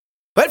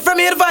from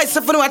your advice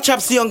for the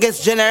Chaps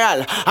youngest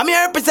general. I'm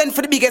here represent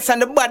for the biggest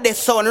and the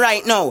baddest sound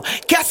right now.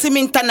 Cassim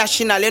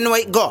International, you know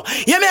it go.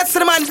 You may see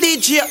the man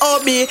DJ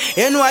OB,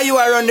 you know you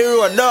are on the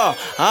road now.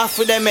 Half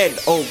of them head.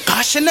 Oh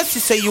gosh, and let's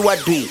say you are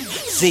doing.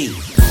 See.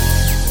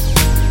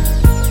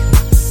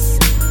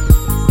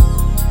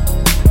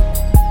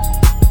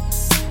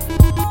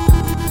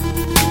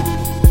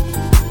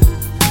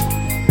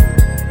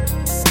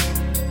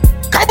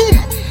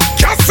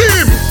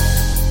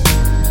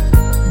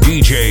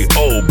 DJ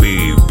OB,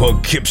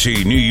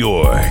 Poughkeepsie, New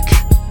York.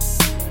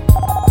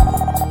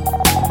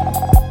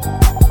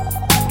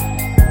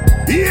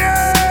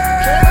 Yeah!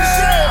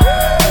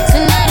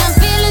 Tonight I'm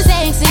feeling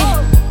sexy.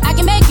 I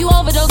can make you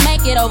overdose,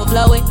 make it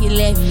overflow it. You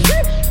let me.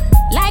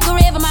 Like a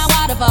river, my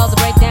waterfalls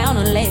break down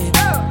a lake.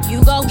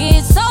 You gon'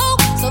 get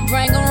soaked, so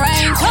bring a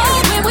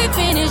raincoat. When we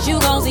finish, you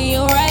gon' see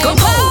a rainbow. Come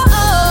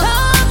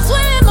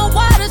swim, my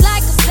water's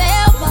like a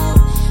sailboat.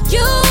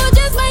 You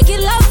just make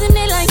it lost in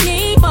it like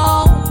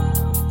Nemo.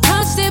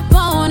 Sip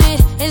on it,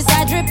 as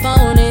I drip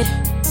on it.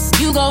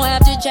 You gon'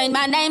 have to change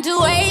my name to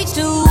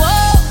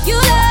H2O. You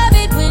love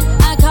it when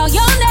I call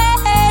your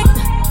name,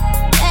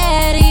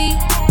 Daddy,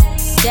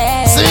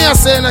 Daddy. Say you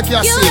say no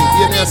Cassim,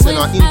 you say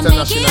no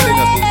international.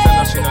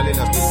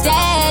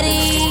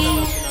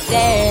 Daddy,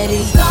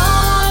 Daddy.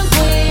 Songs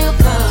will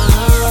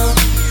come,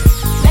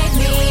 make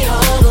me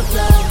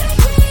overflow.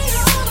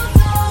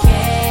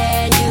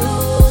 Can you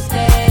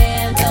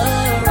stand the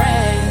rain?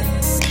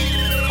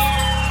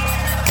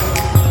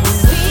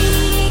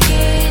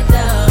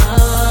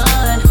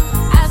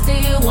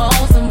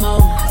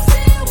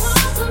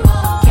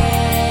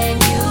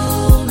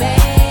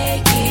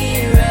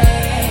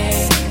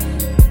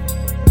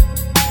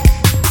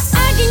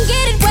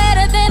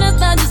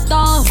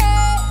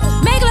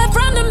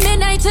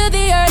 To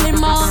the early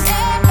morning,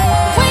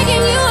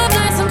 waking you up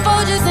like some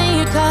Folgers in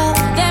your car.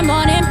 That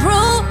morning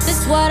proof,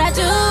 this what I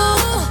do.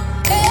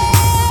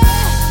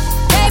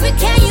 Baby,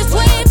 can you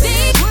swim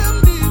deep?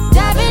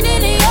 Diving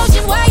in the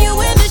ocean while you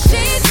in the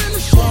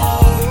sheets.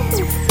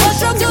 What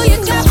stroke do you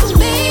got for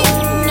me?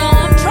 No,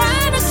 I'm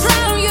trying to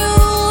drown you.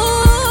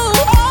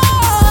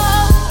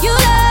 You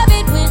love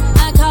it when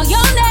I call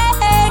your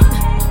name,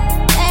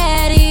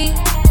 Daddy,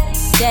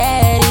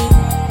 Daddy.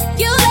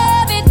 You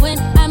love it when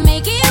I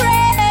make it rain.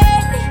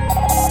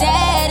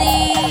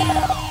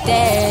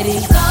 Daddy,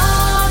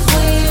 songs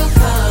will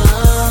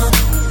come,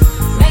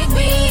 make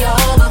me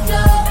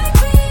overflow.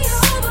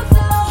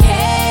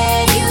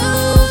 Can you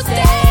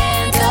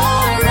stand the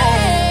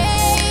rain?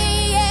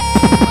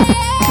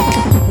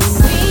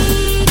 When we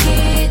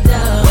get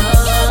done,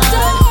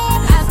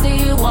 I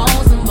still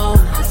want some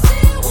more.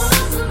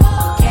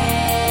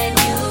 Can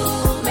you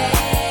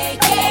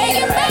make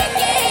it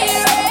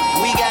rain?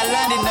 We got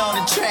London on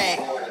the track.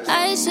 I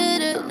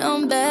should've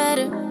known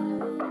better.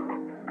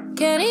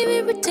 Can't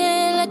even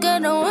pretend like I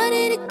don't want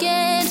it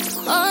again.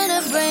 On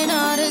the brain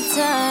all the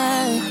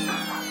time.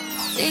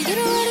 Thinking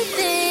of all the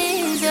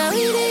things that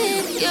we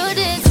did. You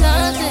did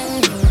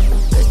something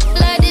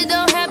like it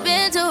don't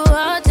happen too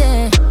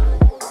often.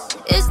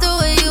 It's the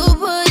way you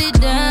put it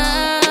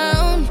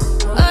down.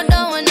 I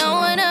don't want no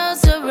one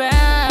else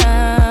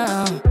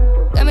around.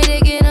 Got me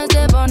taking a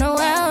step on the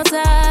wild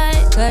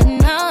side.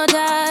 Cutting all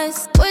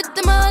ties with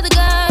them other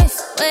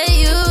guys. Where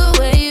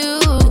you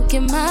look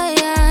in my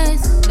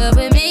eyes.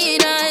 Helping me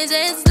nice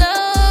and slow.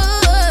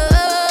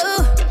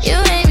 You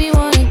made me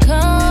wanna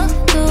come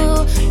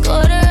through,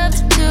 quarter up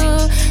to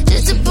 2,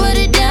 just to put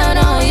it down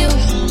on you.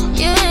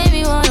 You made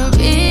me wanna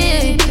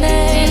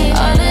replay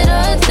all of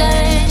the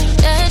things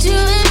that you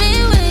and me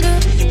with.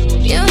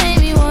 You made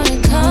me wanna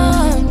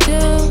come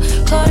through,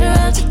 quarter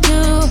up to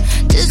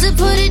 2, just to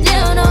put it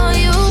down on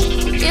you.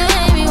 You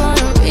made me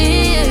wanna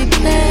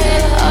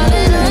replay all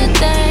of the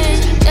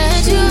things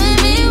that you and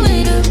me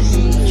with.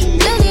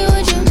 Look at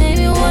what you made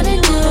me wanna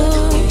do.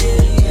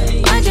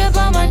 I drop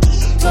on my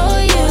for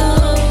you.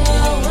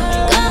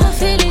 Got my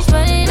feelings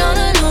running on a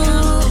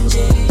loop.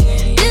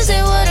 This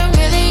ain't what I'm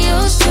really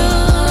used to.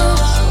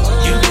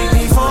 You make me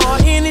before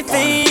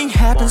anything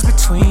happens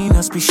between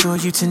us. Be sure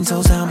you 10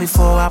 toes down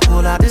before I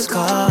pull out this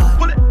card.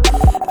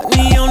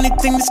 The only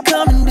thing that's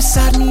coming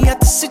beside me at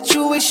the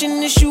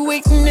situation is you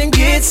waiting and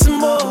get some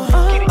more.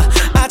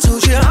 I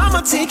told you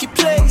I'ma take your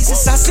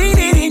places. I seen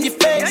it in your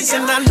face,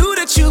 and I knew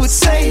that you would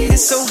say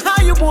this. So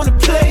how you wanna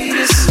play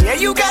this? Yeah,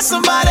 you got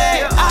somebody.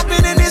 I've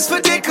been in this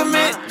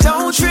predicament.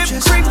 Don't trip,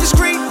 creep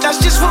discreet. That's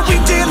just what we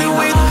dealing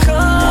with.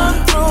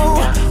 Come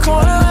through,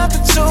 quarter after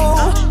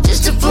 2,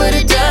 Just to put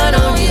it down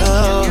on you.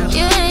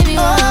 You made me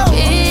wanna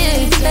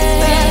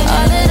replay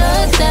all of the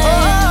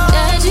things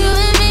that you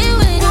and me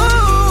with.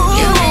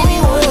 You made me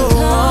wanna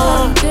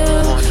come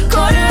through,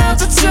 quarter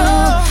after 2,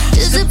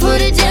 just to put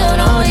it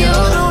down on you.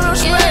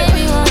 You made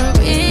me wanna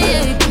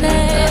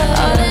replay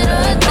all of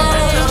the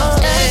things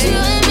that you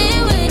and me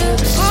with.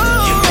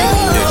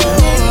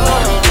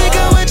 Think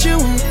of what you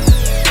want.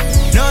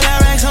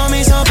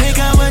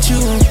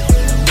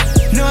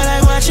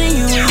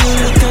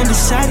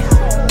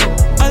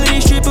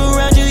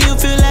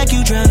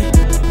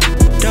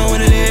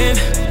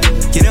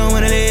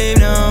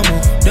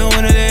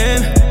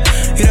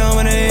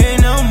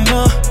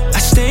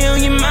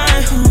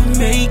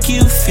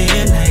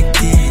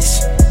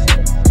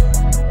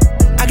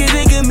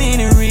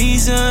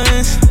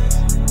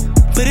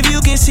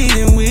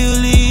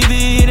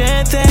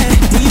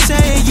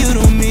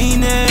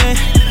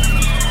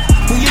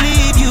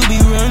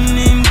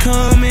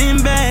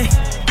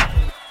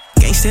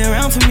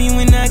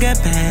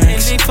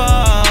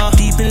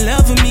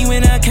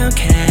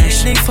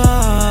 they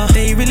fall.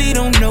 They really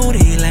don't know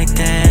they like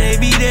that. They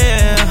be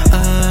there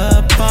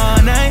up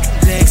all night.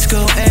 Legs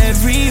go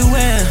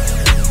everywhere.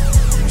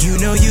 You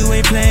know you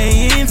ain't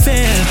playing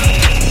fair.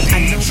 I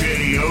know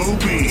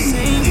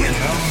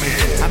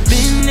I've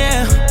been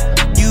there.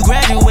 You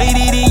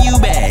graduated and you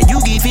bad. You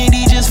get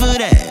 50 just for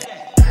that.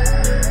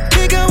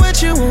 Pick out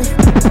what you want.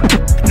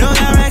 No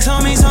got racks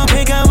on me, so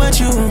pick out what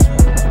you want.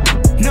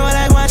 No, I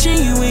like watching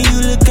you when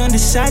you look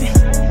undecided.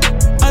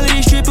 All of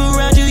this trip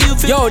around you, you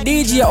feel. Yo,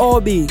 DJ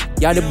OB,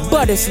 you're the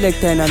baddest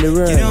selector in the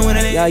world.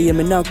 Yeah, you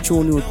me knock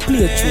tune, you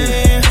play tune.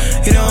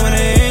 You don't wanna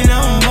hear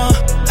no more.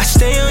 I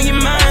stay on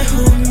your mind,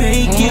 who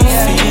make you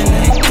feel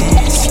like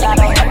this?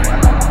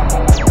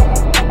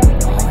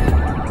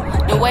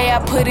 The way I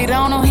put it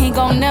on him, he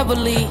gon' never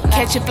leave.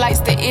 Catching flights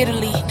to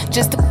Italy,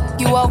 just to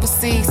you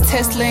overseas.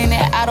 Tesla in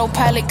that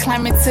autopilot,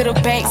 climbing to the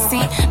back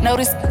seat.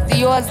 Notice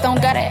yours,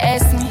 don't gotta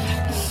ask me.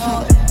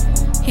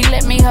 He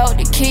let me hold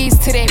the keys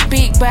to that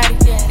big body.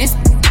 This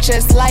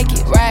just like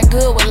it, ride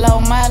good with low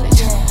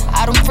mileage.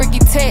 I don't freaky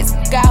text,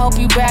 God hope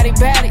you bout it.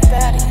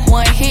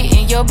 One hit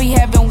and you'll be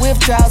having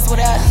withdrawals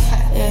without it.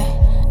 Yeah.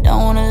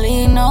 Don't wanna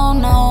leave, no.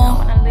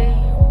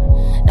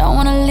 Don't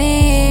wanna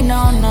leave,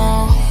 no.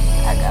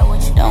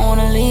 Don't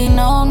wanna leave,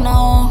 no.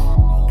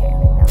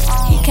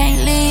 He can't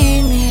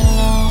leave me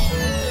alone.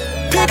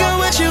 Pick out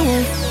what you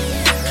want.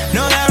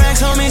 No got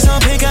racks on me, so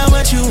pick out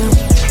what you want.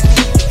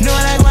 No,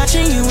 I like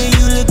watching you when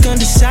you look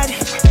undecided.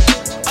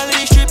 All of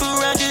this trip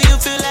around you, you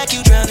feel like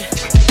you drowning.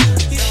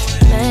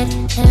 Met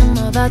him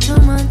about 2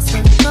 months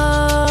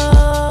ago.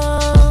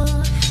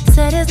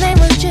 Said his name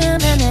was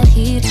Jim and that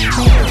he'd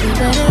make it be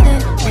better than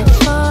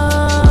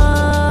before.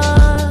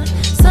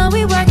 So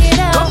we work it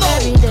out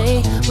every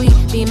day. We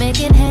be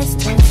making heads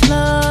turn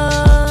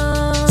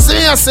slow.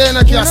 See you saying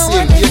a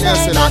Cassim, you know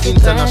saying a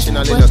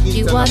international. So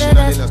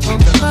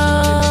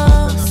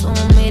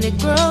I made it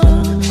grow.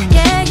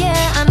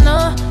 Yeah, I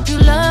know you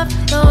love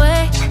the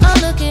way I'm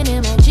looking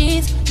in my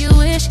jeans. You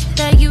wish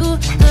that you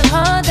could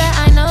hold that.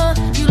 I know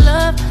you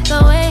love the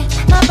way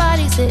my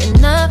body's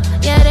sitting up.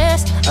 Yeah,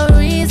 there's a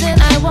reason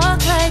I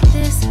walk like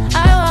this.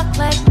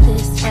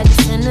 Had to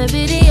send a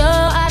video,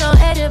 I don't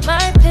edit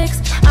my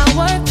pics. I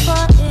work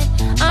for it,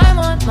 I'm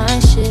on my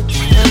shit.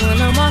 And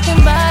when I'm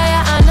walking by,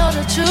 I know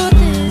the truth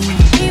is.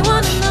 He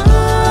wanna know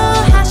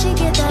how she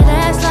get that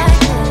ass like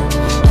that.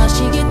 How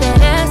she get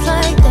that ass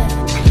like that.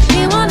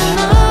 He wanna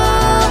know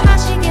how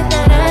she get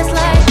that ass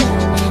like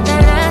that.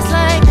 That ass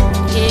like that,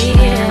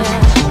 yeah.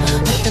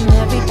 With them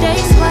everyday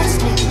squats,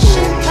 making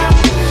shit pop.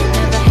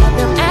 Never had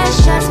them ass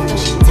shots, but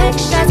she take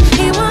shots.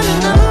 He wanna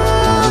know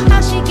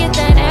how she get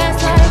that ass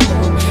like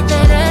that.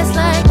 That ass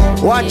like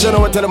that. Watch you know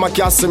what tell them a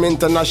Cassim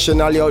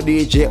International, yo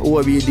DJ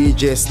OB,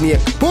 DJ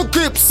Snake. Put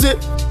clips it.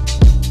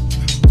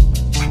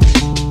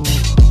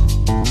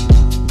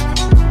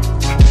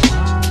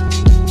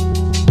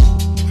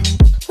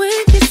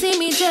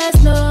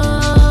 Just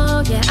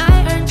know, yeah,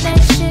 I earned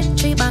that shit.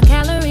 Treat my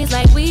calories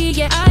like weed,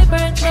 yeah, I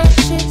burnt that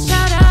shit.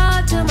 Shout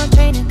out to my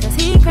trainer, cause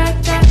he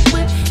cracked that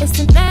whip. It's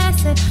an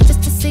asset,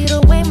 just to see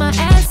the way my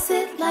ass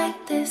sit like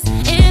this.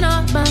 In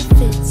all my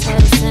fits, had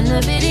to send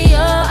a video,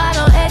 I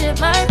don't edit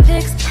my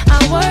pics. I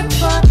work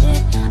for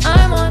it,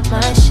 I'm on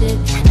my shit.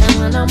 And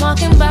when I'm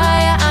walking by,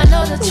 I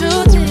know the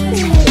truth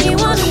is. He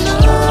wanna know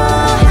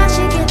how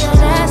she get that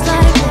ass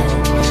like that.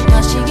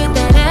 How she get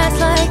that ass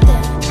like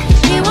that.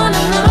 He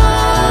wanna know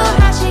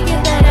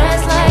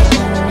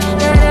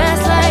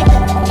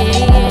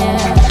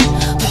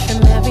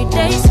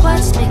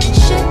squats, making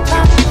shit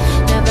pop.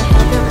 Never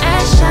had them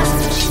ass shots,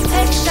 but she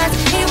take shots.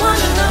 He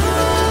wanna know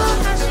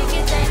how she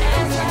get that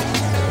ass like.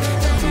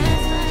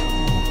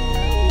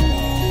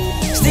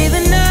 Stay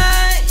the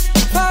night,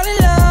 fall in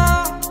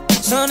love,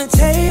 it's on the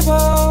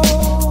table.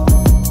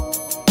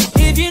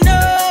 If you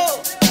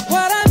know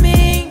what I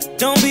mean,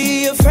 don't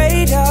be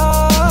afraid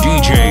of.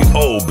 DJ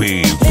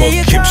OB,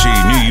 Poughkeepsie,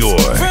 New York.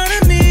 In front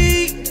of me,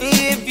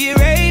 if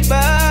you're able.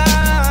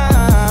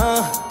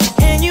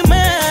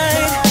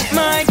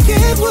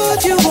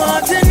 What you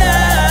want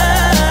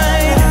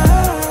tonight?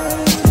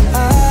 I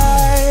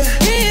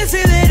can't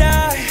say that I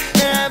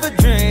never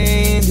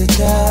dreamed of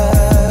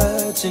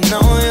touching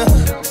on you.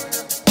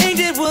 Ain't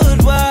it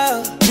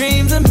worthwhile?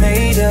 Dreams are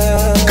made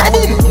of.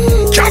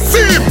 Kaboom!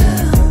 Cassim!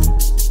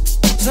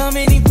 So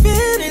many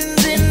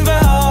feelings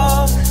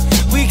involved.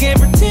 We can't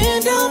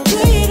pretend, don't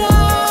play it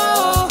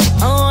all.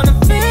 I wanna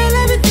feel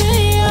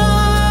everything you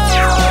are.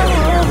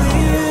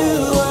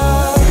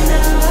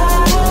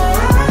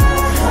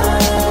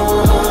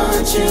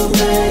 You,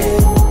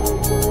 babe.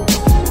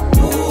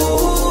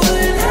 Ooh,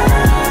 and I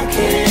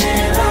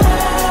can't lie.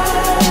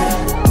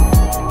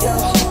 Yo.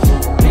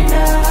 And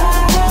I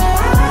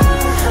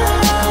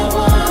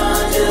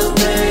want you,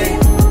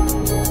 babe.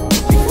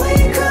 If we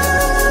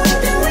could,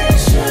 then we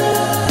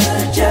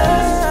should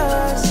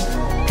just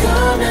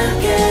come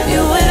together.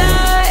 You and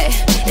I,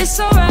 it's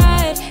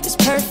alright, it's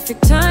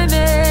perfect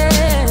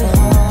timing.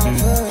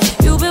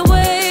 You've been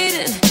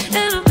waiting,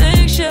 and I'm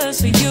anxious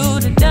for you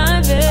to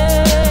dive in.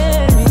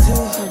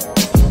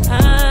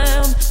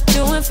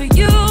 For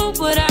you,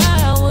 what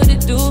I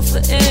wouldn't do for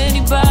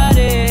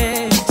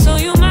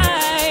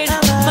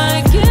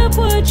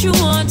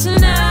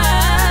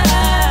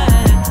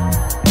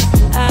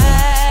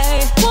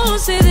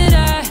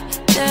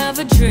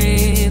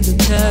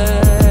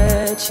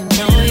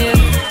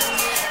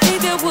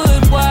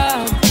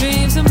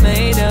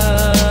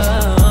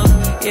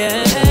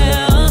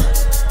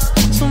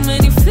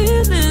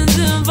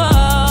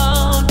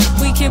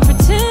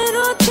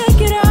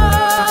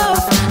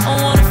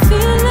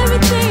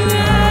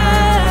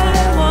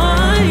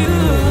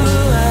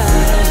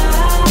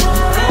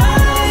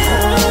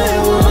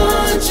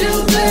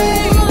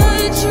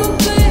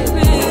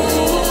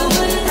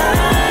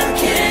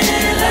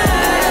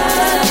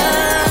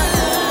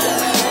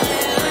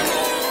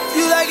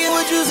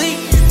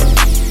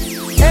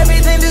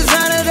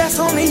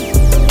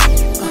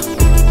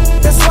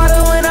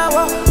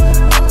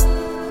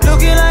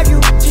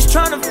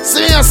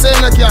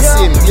on a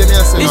Cassim, hear me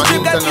say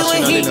no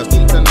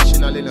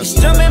international in us.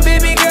 Jumping,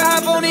 baby girl,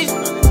 hop on it.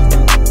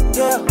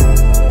 Yeah,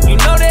 you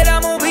know that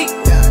I'm on beat.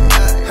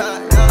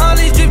 All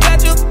these drips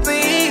got you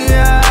beat.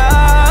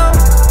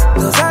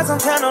 Those eyes don't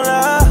tell no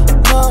love.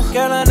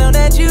 Girl, I know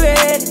that you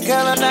ready.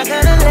 Girl, I'm not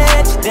gonna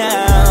let you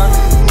down.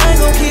 I ain't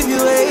gon' keep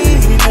you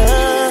waiting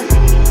up.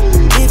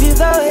 If you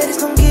throw it,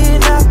 it's gon' get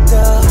knocked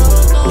up.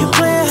 You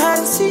playing hide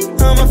and seek,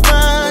 I'ma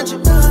find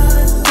you.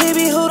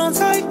 Baby, hold on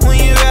tight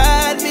when you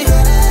ride me.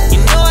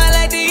 You know I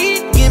like to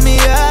eat, give me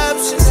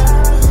options.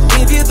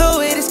 If you throw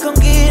it, it's gon'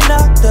 get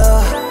knocked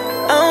up.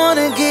 I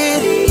wanna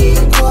get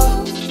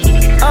equal.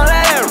 All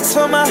that arrows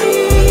for my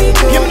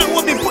ego. Yeah, man,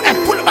 what be pull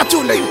up a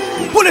tune like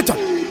pull it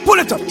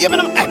up. Yeah,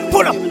 man,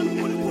 pull up.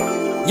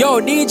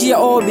 Yo, DJ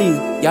OB,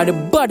 you're the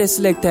baddest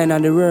selector in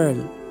the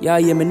world. Yeah,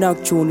 you me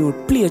knock tune, you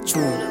play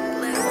tune.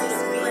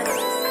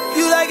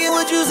 You like it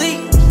what you see?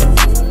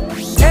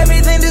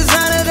 Everything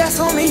designer, that's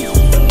on me.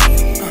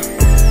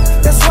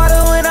 That's why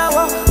that when I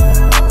walk,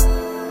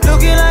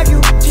 looking like you,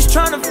 just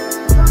tryna.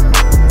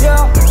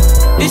 Yeah,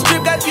 this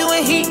trip got you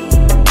in heat.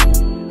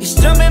 It's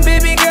jumping,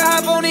 baby girl,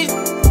 hop on it.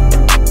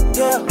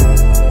 Yeah,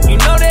 you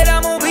know that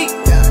I'm on beat.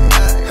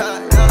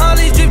 All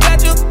these drips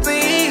got you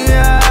beat.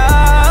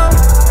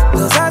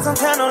 Those eyes don't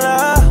tell no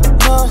love.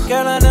 No,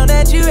 girl, I know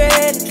that you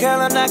ready.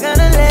 Girl, I'm not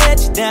gonna let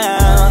you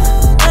down.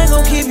 I ain't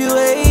gon' keep you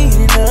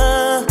waiting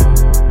up.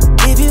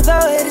 If you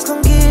throw it, it's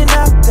gon' get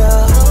knocked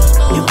up.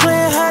 You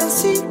playing hide and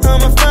seek,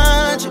 I'ma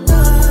find you.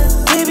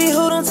 Baby,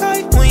 hold on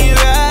tight when you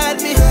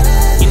ride me.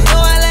 You know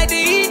I like to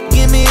eat,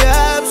 give me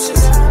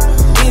options.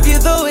 If you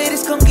throw it,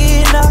 it's gon'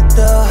 get knocked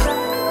up.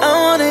 I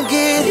wanna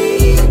get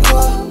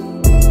equal.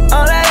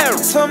 All that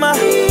arrows for my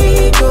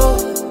ego.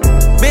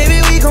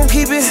 Baby, we gon'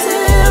 keep it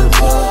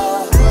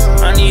simple.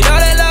 I need all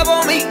that love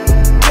on me.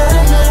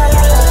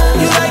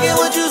 You like it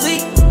what you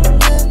see?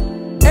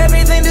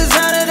 Everything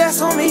designer,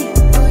 that's on me.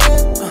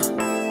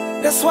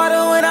 That's why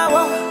that when I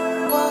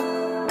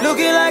walk,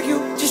 looking like you,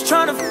 just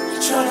tryna,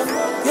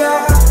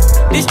 yeah.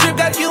 This trip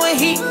got you in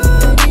heat.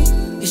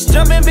 It's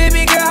jumping,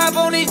 baby girl, hop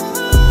on it.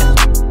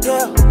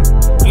 Yeah,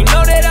 you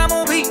know that I'm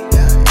on beat.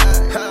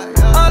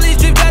 All these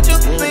drips got you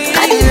beat.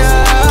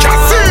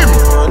 Cassim!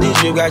 These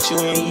drips got you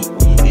in heat.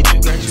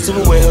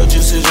 Super wet, her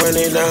juices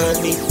running down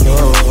her knee.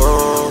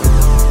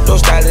 No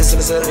stylist in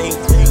the saline.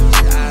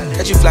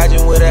 Got you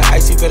flogging with an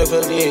icy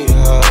pedophilia.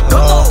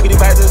 Pretty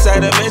vibes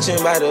inside the mansion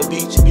by the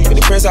beach. Get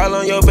the prints all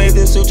on your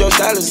bathing suit, your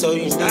stylist so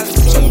unique.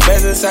 So you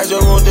best inside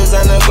your room,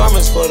 designer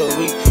garments for the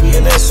week.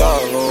 And that's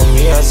all on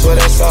me, I swear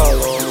that's all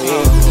on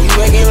me.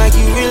 You acting like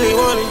you really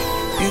want it,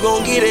 you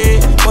gon' get it.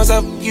 Once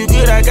I you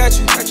good, I got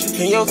you.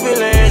 In your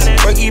feelings,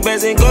 worky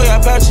bands and go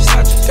your pouches.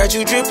 Got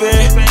you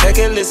dripping, I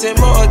can listen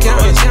more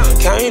accountants.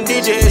 Counting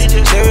digits,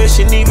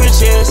 cherishing the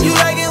riches. You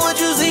like it what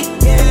you see?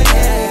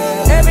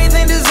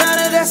 Everything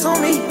designer, that's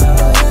on me.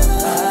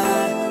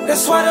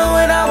 That's why that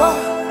when I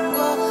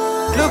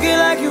walk, looking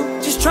like you,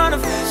 just tryna,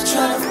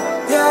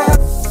 yeah.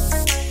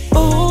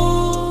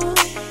 Ooh,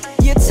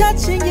 your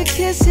touch and your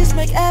kisses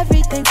make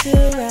everything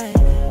feel right.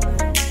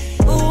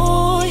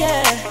 Ooh,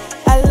 yeah.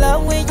 I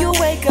love when you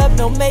wake up,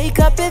 no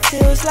makeup, it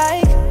feels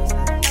like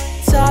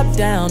top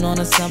down on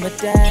a summer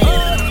day.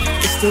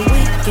 It's the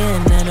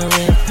weekend and a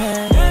red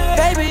pen.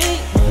 Baby,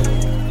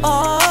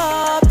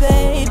 oh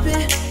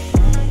baby,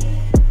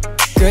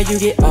 girl, you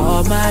get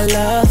all my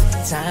love,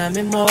 time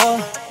and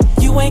more.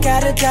 You ain't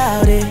gotta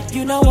doubt it,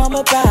 you know I'm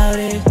about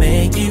it.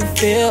 Make you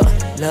feel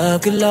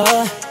love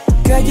galore.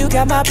 Girl, you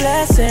got my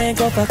blessing,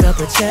 go fuck up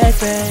a check,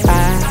 babe.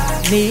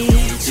 I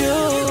need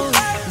you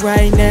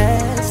right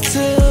next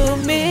to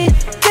me,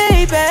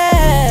 baby.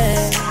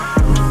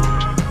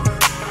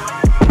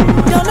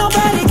 No,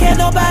 nobody, can't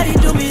nobody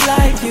do me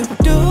like you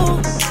do.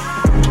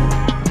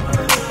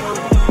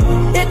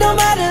 It don't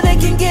matter, they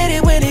can get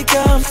it when it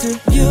comes to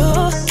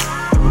you.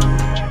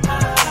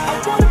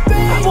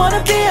 I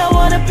wanna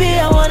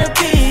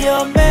be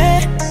your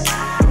man.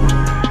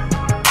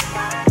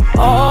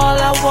 All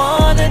I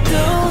wanna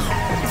do,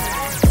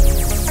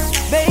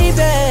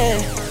 baby,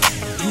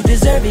 you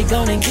deserve it,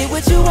 gonna get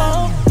what you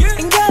want.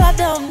 And girl, I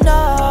don't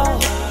know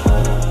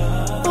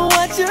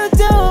what you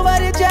do,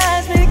 but it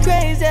drives me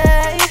crazy.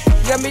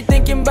 Got me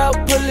thinking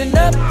about pulling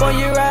up on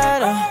your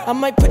ride. I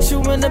might put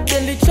you in a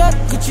Bentley truck,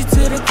 get you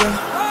to the ground.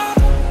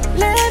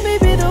 Let me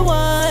be the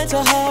one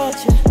to hold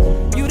you.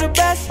 You the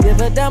best,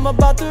 give a damn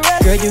about the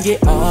rest. Girl, you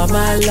get all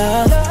my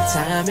love,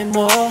 time and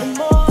more.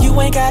 You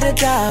ain't gotta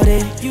doubt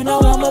it, you know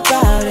I'm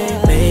about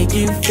it. Make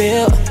you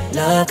feel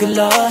love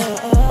galore.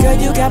 Girl,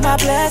 you got my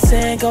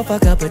blessing, go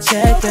fuck up a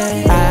check,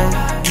 babe.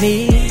 I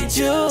need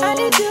you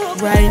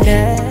right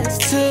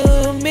next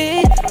to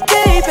me,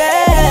 baby.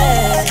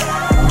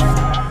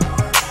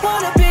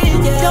 Wanna be,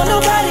 yeah. No,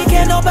 nobody,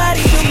 can't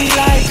nobody do me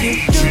like you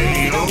do.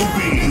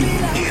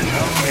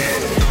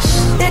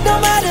 It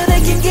don't matter,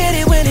 they can get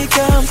it when it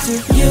comes to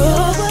you.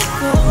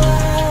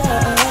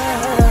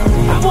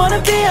 I wanna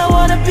be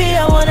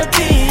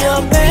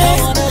your man.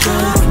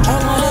 I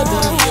wanna be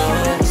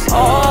yours.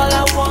 All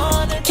I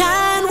wanna.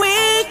 Can we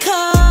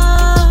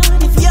come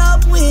if you're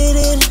with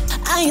it?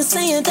 I ain't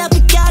saying that.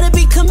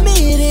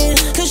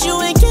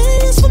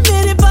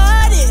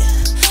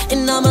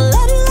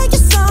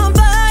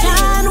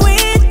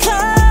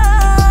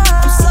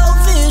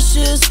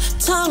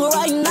 Tongue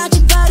writing out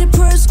your body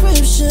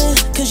prescription.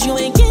 Cause you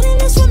ain't getting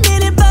this from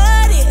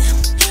anybody.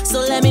 So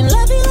let me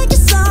love you like you're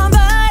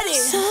somebody.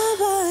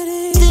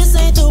 This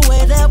ain't the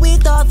way that we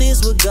thought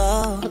this would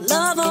go.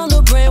 Love on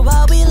the brain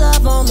while we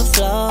love on the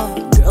floor.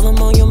 Girl, I'm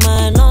on your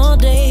mind all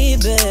day,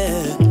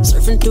 babe.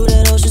 Surfing through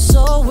that ocean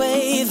so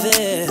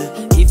wavy.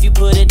 If you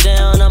put it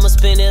down, I'ma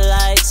spin it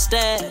like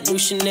stat. New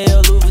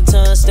Chanel, Louis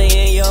Vuitton, stay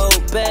in your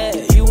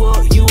bag. You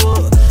up,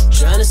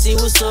 trying to see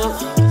what's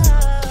up.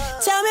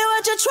 Tell me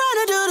what you're trying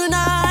to do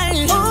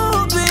tonight.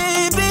 Oh,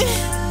 baby,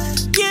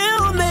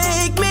 you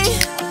make me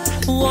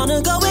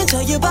wanna go and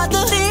tell you about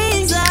the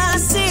things I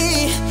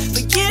see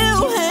for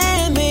you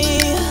and me.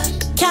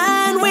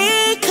 Can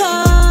we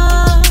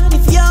come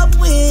if you're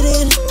with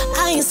it?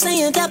 I ain't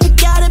saying that we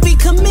gotta be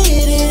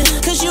committed.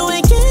 Cause you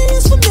ain't getting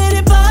this from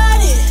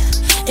anybody.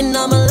 And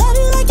I'ma love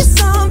you like you're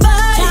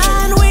somebody.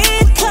 Can we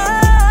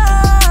come?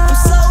 I'm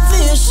so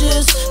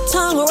vicious.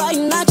 Tongue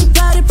writing out your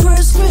body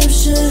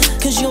prescription.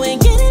 Cause you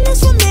ain't getting this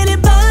from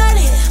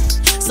anybody.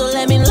 So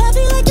let me love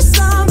you like you're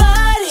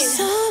somebody.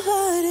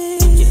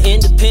 You're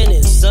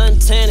independent,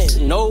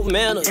 sun-tanning, no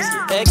manners.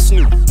 Your ex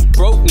new,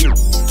 broke new,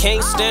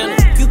 can't stand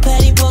it. You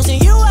petty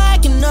posting, you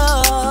acting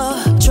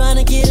up. Trying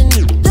to get a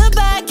new to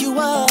back you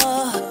up.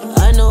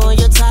 I know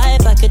you're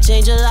type, I could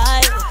change your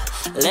life.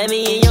 Let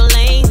me in your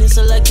lane and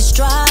select a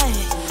stride.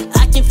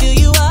 I can fill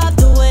you up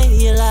the way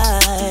you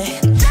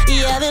like.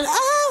 Yeah, then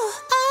oh,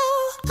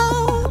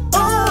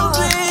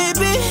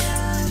 baby,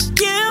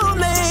 you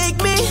make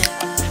me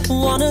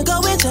wanna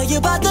go and tell you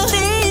about the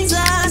things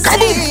I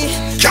see.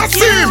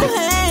 Cassim! You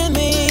and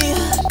me.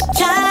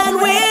 Can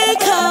we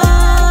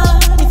come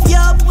if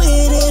you're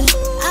with it?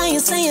 I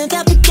ain't saying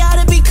that we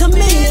gotta be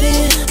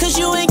committed. Cause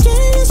you ain't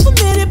getting this from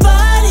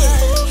anybody.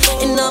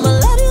 And I'ma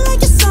love you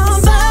like you're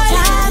somebody.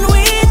 Can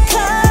we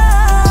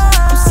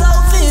come? I'm so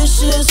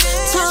vicious.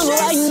 Tongue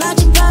writing out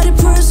your body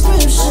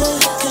prescription.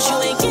 Cause you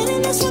ain't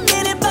getting this from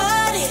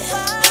anybody.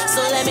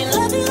 So let me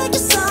love you like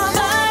you're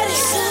somebody.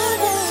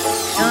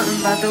 Something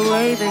about the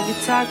way that you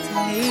talk to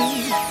me.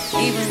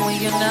 Even when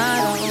you're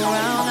not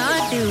around,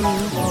 I do,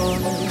 boy.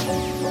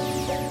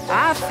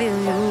 I feel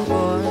you,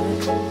 boy.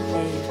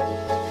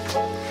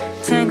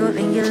 Tangled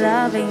in your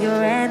love and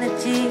your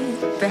energy.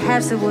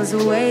 Perhaps it was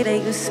the way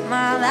that you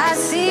smile. I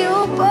see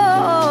you,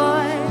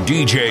 boy.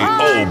 DJ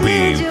OB,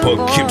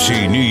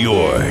 Poughkeepsie, New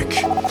York.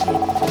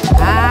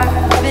 I've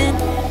been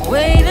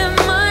waiting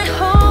my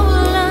whole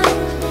life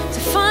to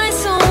find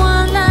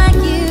someone like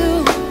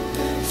you.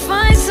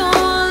 Find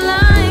someone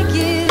like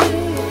you.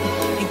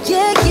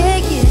 Yeah.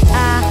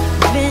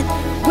 I've been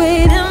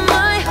waiting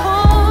my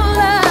whole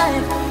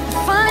life to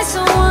find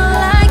someone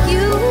like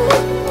you.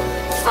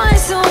 Find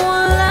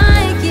someone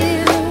like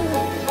you.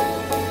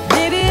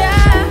 Baby, I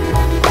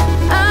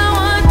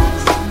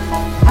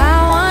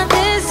want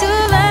this to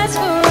last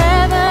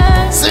forever.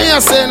 Say you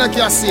say no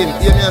Cassim,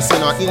 you may say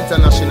no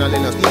international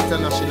enough.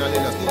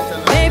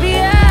 Baby, I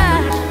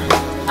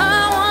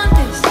want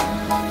this.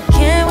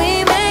 Can we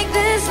make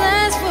this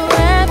last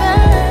forever?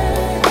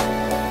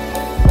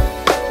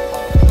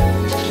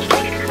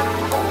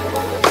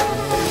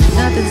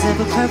 Nothing's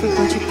ever perfect,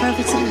 but you're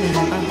perfect to me.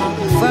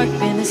 Fuck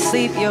been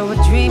asleep, you're a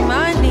dream,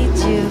 I need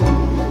you.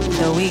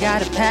 Though we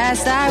got a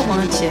past, I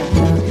want you.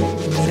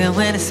 Even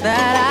when it's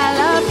bad, I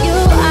love you.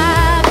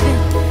 I've been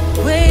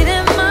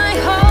waiting my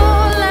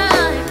whole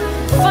life.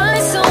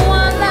 Find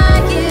someone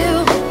like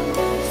you.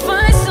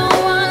 Find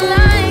someone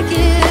like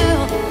you.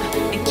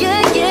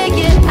 Yeah.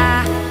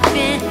 I've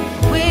been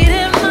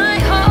waiting my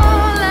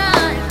whole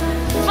life.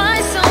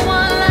 Find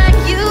someone like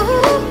you.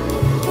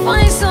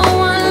 Find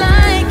someone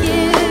like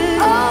you.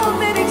 Oh,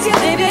 baby,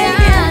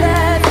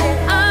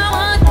 I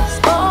want this.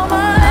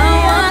 I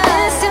want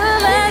this to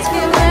last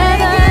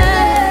forever.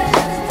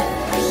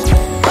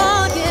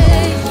 Oh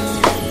yeah.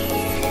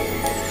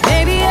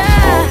 Baby,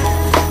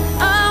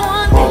 I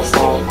want this.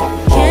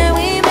 Can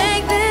we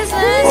make this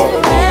last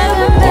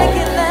forever? Make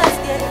it last,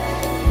 yeah.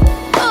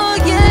 Oh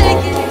yeah.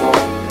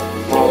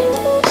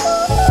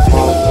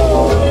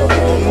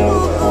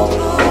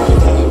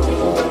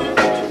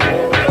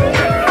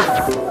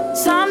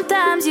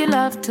 Sometimes you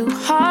love too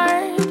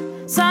hard.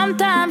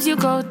 Sometimes you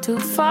go too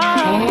far.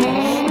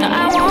 No,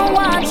 I won't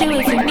want you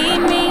if you need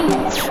me.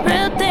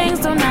 Real things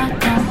do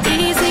not come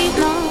easy,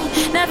 no.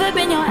 Never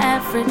been your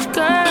average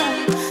girl.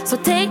 So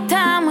take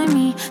time with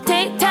me,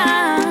 take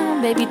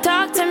time. Baby,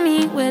 talk to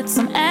me with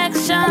some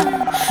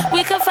action.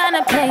 We can find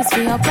a place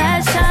for your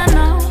passion,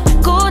 no.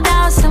 Cool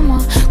down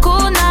someone,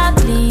 cool now,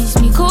 please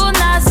me. Cool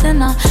now,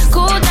 sinner,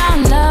 cool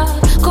down love.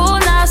 Cool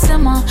now,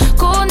 simmer,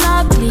 cool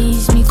now,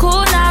 please me.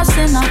 Cool now,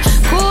 sinner,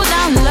 cool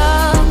down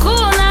love.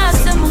 Cool now,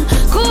 simmer,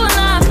 cool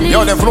now, please.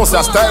 Yo, them pronounce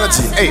that style,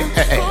 hey,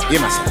 you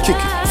must kick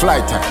it,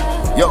 fly time.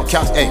 Yo,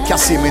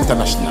 Cassim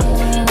International.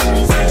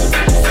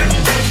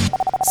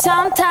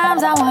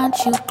 Sometimes I want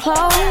you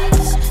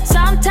close.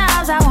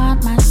 Sometimes I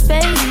want my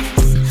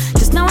space.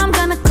 Just know I'm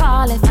gonna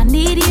call if I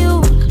need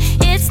you.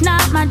 It's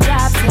not my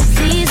job to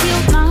please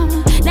you, no.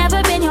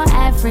 Never been your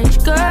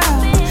average girl.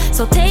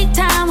 So take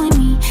time with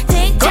me,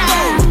 take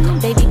time.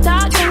 Baby,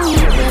 talk to me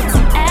with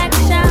some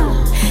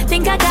action.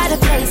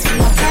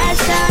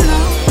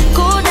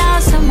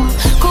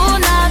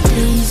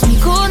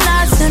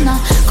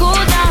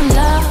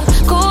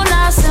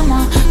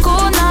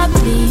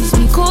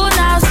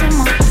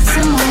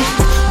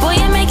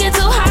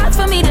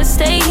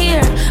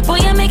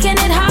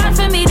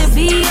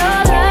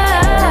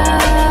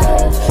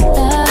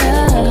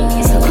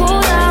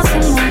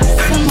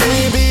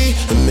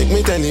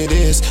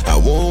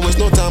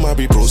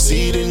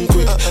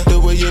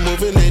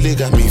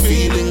 got me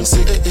feeling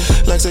sick.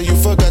 Like say you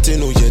forgot to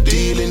know you're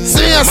dealing.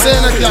 See you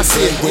saying a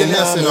Cassim. You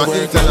know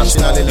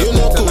international. You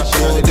know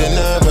cool, then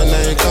when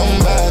I come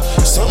back.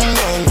 Something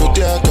wrong with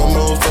ya, come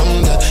out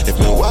from that. If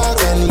no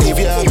walk and leave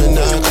ya, me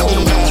not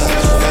come back.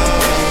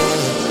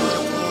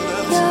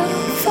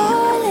 You're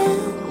falling,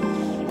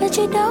 but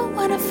you don't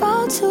wanna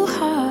fall too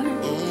hard.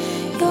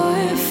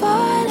 You're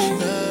falling,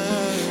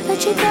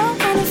 but you don't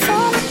wanna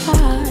fall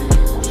apart.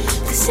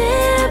 'Cause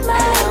in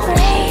my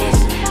brain,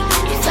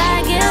 if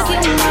I give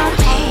you my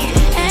heart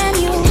and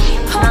you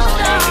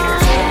hold on.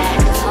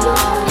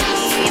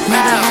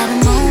 Never had a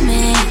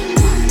moment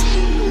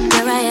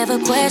where I ever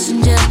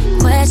questioned you.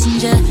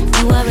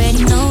 You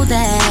already know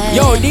that.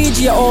 Yo,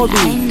 DJ OB,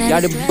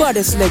 you're the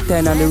baddest selector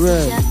in the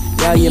world.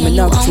 Yeah, you me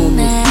knock tune,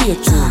 play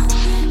tune.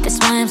 That's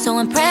why I'm so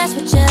impressed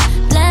with you,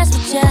 blessed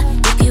with you.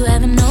 If you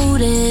haven't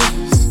noticed,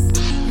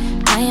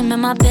 I am at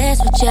my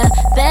best with you,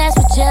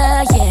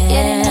 yeah.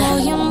 Yeah, they know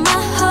you're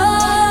my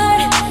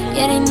heart.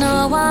 Yeah, they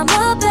know I'm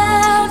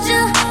about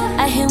you.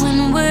 I hear when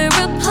we're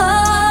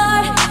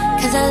apart,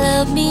 'cause I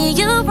love me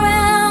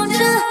around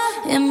you.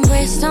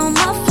 Embraced all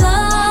my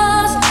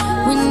flaws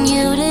when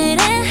you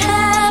didn't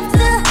have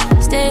to.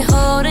 Stay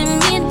holding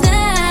me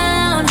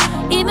down,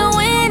 even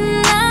when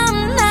I'm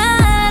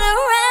not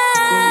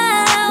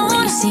around. When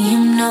you see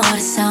him,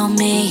 notice on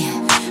me.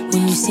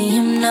 When you see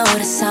him,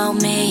 notice on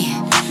me.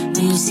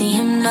 When you see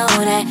him, know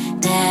that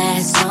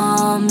that's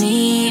on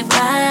me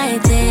right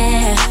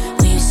there.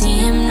 When you see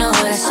him, know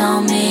that's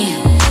on me.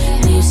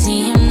 When you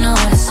see him, know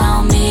that's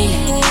on me.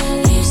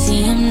 When you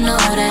see him, know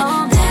that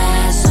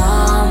that's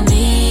on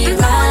me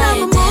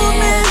right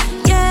there.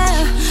 Yeah,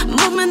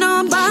 moving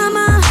on by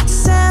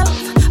myself,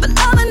 but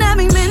loving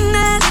every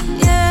minute,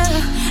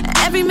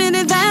 yeah. Every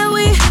minute that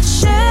we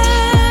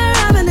share,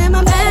 I've been in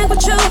my bed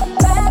with you.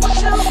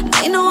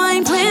 They know I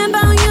ain't playing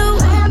about you.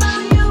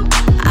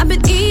 I've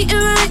been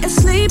eating right and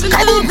sleeping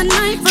through the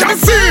night for the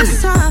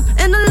first time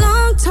in a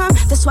long time.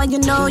 That's why you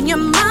know you're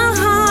my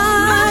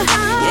heart,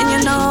 and you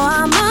know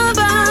I'm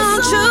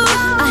about you.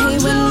 I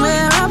hate when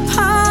we're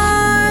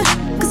apart,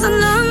 'cause I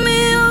love me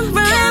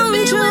around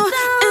you.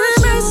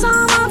 Embrace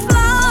all my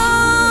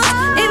flaws,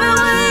 even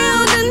when you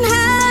didn't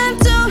have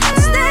to.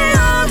 Stay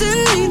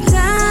holding me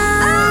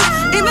down,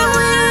 even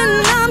when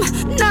I'm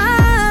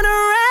not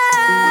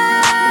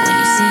around. When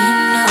you see him,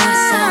 know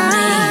it's on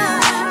me.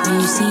 When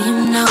you see him,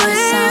 know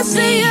it's on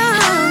me.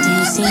 When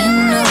you see him,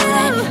 know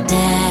that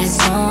that's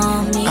on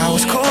me. I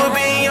was cool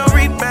being your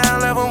rebound,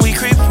 love when we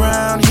creep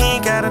around. He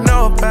ain't gotta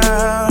know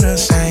about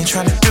us. I ain't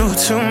tryna do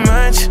too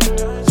much.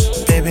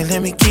 Baby,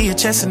 let me give you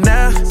just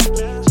enough.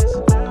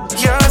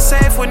 You're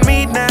safe with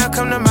me now.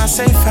 Come to my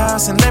safe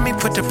house and let me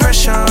put the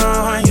pressure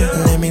on you.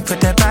 Let me put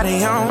that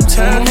body on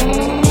tuck.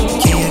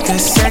 Give you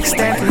good sex,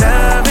 that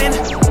loving.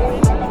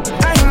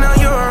 I know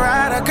you're a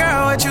rider,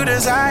 girl. What you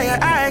desire,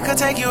 I could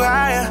take you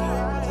higher.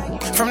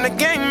 From the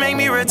game, make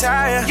me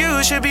retire.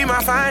 You should be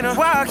my final.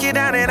 Walk you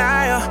down an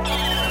aisle.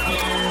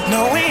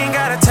 No, we ain't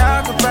gotta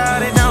talk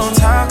about it. Don't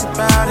talk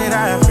about it.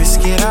 I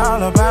risk it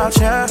all about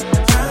you.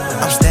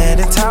 I'm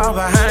standing tall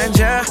behind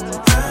you.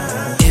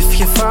 If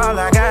you fall,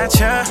 I got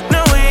you. No,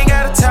 we ain't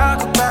gotta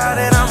talk about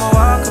it. I'ma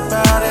walk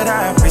about it.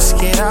 I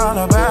risk it all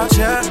about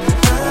you.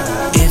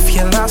 If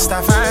you're lost,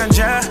 I find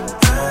you.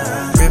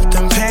 Rip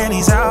them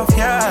panties off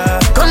ya.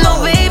 Come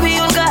on, baby,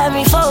 you got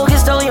me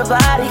focused on your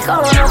body.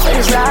 Calling up for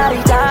this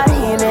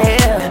lottie-dottie in the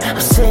air.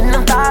 I'm sitting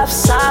up top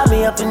beside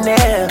me up in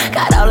there.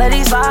 Got all of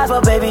these vibes,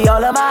 but baby,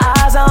 all of my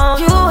eyes on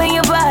you and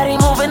your body.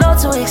 Moving on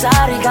too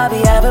exotic. I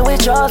be having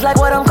withdrawals like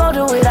what I'm gon'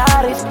 do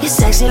without it. You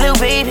sexy little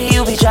baby,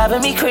 you be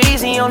driving me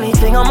crazy. Only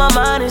thing on my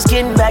mind is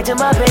getting back to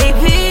my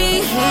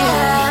baby.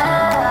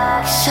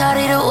 Yeah.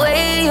 Shawty, the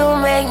way you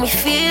make me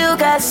feel,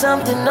 got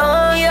something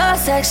on your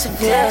sex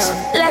appeal.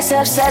 Let's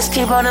have sex,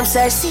 keep on them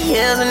sexy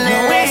heels, and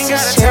then We let's ain't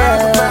just gotta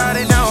chill. talk about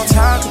it, don't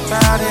talk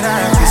about it. I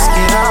risk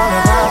it all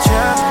about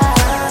you.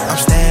 I'm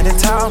standing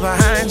tall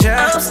behind you.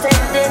 I'm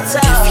standing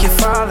tall. If you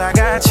fall, I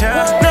got you.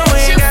 No, we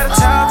ain't gotta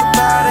talk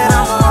about it.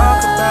 I'ma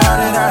walk about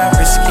it. I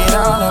risk it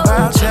all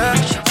about you.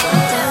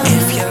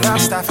 If you're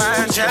lost, I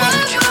find you.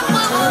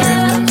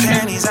 Rip them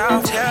panties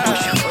off you.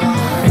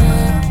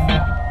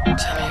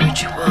 Tell me what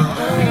you want.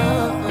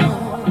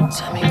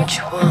 Tell me what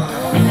you want.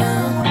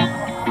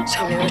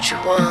 Tell me what you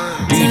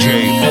want. DJ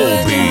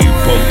OB,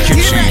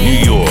 Poughkeepsie, New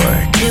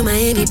York. You're my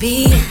MVP.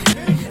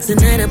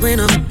 Tonight I plan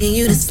on getting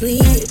you to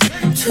sleep.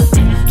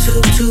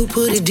 Two,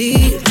 put it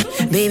deep.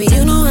 Baby,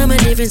 you know I'm a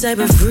different type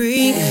of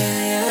freak.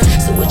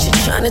 So what you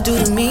tryna do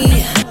to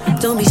me?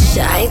 Don't be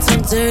shy,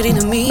 too dirty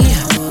to me.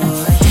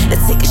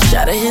 Let's take a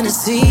shot of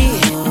Hennessy.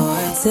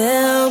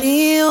 Tell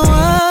me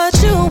what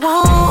you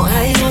want.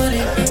 How you want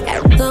it?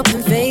 Act up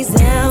and face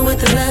down with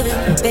the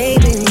loving.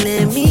 Baby,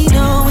 let me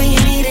know when you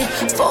need it.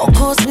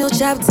 4-course meal,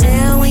 chop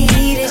down when you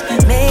need it.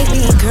 Make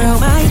me curl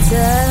my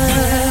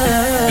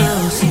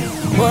toes.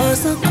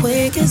 What's the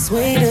quickest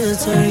way to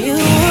turn you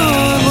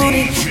on? Want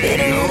it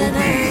later in the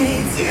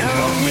night.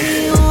 Tell me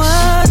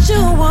what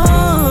you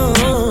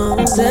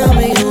want. Tell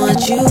me what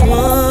you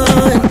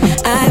want.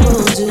 I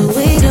will do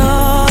it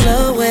all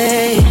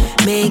away.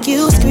 Make you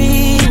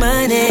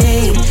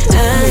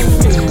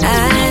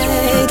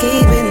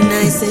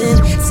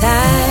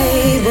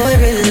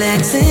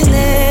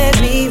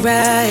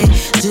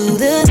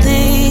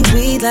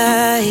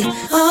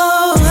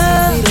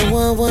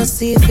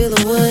see you feel the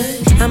wood.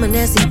 I'm a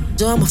nasty,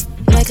 so I'm a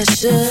like I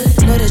should.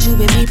 Know that you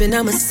been peeping,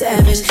 I'm a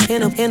savage.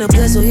 In a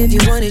plus, so if you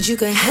want it, you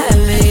can have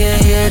it,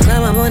 yeah, yeah.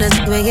 Climb up on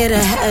that, make it a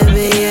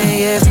habit, yeah,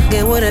 yeah.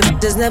 Fucking with a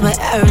that's never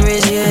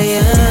average, yeah,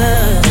 yeah.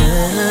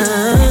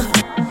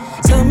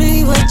 Tell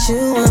me what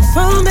you want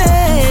from me,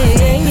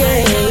 yeah,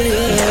 yeah,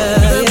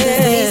 yeah,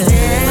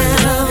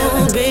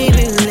 yeah.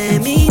 Baby,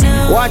 let me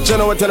know. Watch you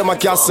know, tell them a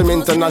Cassim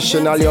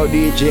International, yo,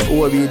 DJ,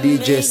 OB,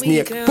 DJ,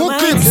 Snake.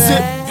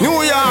 Poughkeepsie,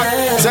 New York,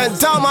 St.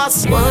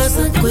 Thomas. What's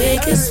the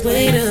quickest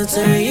way to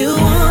turn you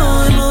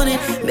on? Morning,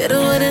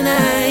 middle of the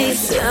night.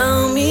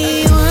 Tell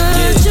me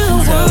what you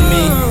want. Tell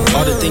me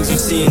all the things you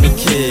see in the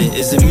kid.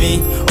 Is it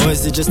me, or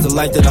is it just the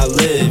life that I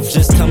live?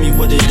 Just tell me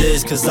what it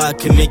is, cause I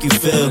can make you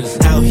feel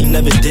how he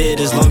never did,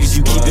 as long as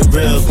you keep it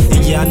real.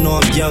 And yeah, I know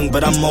I'm young,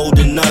 but I'm old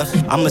enough.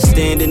 I'ma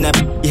stand in that,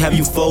 have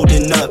you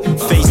folding up,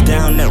 face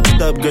down, that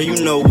up, girl, you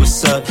know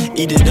what's up.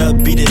 Eat it up,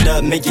 beat it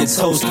up, make your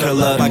toes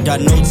curl up. I got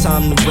no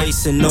time to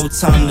waste and no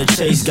time to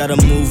chase. Gotta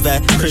move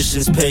at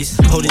Christian's pace.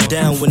 Hold it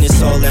down when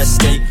it's all at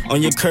stake.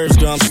 On your curves,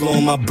 girl, I'm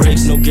slowing my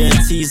brakes. No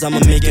guarantees, I'ma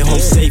make it home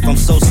safe. I'm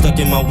so stuck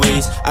in my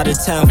ways. Out of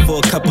town for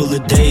a couple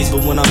of days,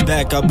 but when I'm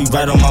back, I'll be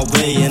right on my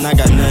way. And I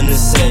got nothing to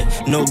say.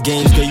 No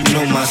games, girl, you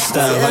know my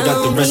style. I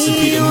got the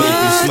recipe to make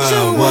you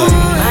smile. What?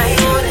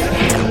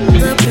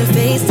 Put your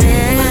face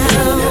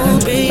down,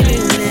 baby,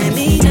 let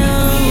me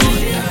know.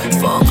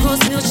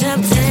 4-course meal, chop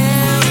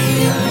down.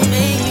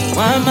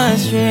 Why am I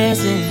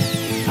stressing?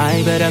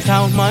 I better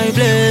count my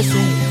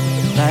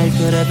blessings. Life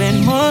could have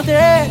been more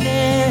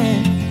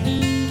threatening,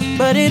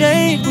 but it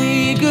ain't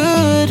we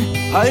good.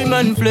 I'm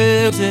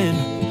unflexing.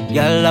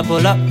 Y'all I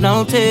pull up,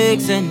 no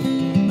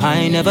texting.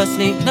 I never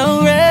sleep,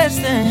 no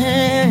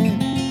resting.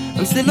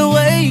 I'm still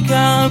awake,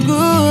 I'm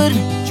good.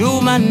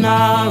 True man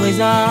always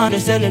on the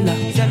cellular,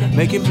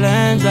 making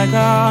plans like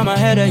I'm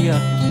ahead of you.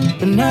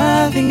 But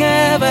nothing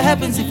ever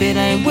happens if it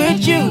ain't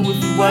with you.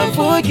 If it weren't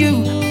for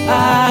you,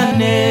 I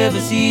never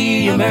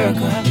see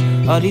America.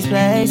 All these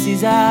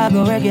places I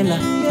go regular.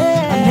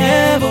 I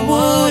never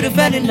would have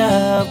fell in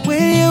love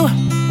with you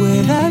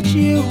without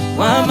you.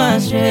 Why am I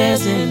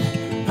stressing?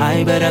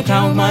 I better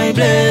count my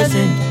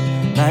blessings.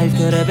 Life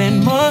could have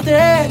been more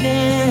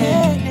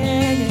threatening,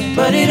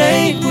 but it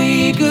ain't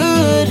we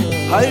good.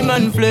 I'm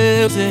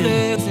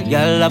unflexing.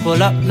 Y'all I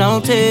pull up, no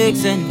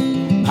texting.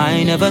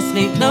 I never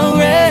sleep, no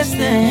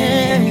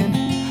resting.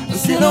 I'm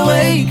still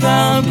awake,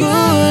 I'm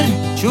good.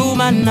 True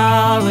man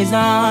always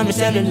on the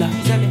cellular.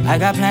 I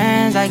got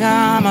plans, I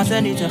got my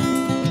senator.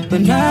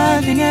 But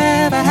nothing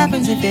ever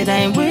happens if it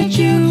ain't with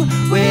you.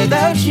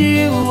 Without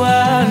you,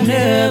 I'll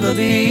never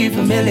be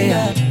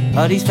familiar.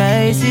 All these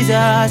faces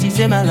are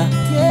similar.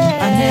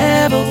 I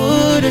never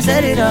would have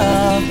set it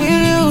up with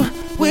you.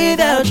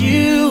 Without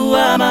you,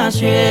 I'm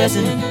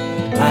stressing.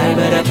 I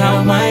better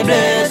count my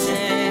blessings.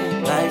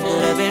 Life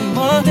could have been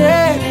more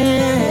than,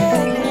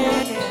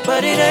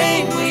 but it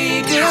ain't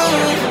we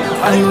good.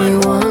 I know you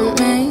want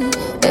me.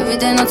 Every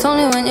day, not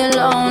only when you're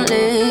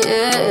lonely.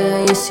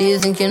 Yeah, you see, you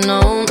think you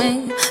know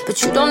me,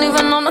 but you don't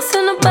even know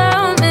nothing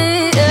about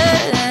me.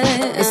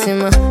 Yeah, you see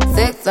my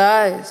thick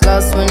thighs,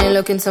 lost when you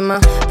look into my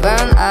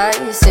brown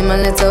eyes. See my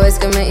little ways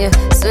can make you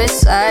switch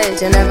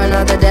sides. You never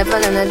know the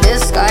devil in a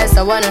disguise,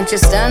 so why don't you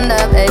stand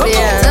up, baby?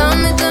 Tell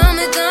me, do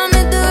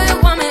you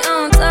want me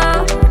on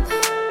top?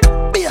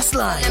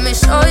 Baseline. Let me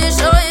show you,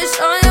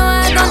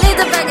 I don't need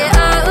to back it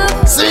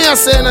up. See you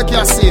saying a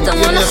Cassim. Don't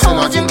wanna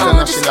hold you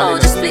on,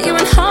 just split you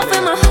in half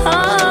in my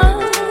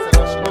heart.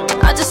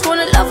 I just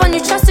wanna love on you,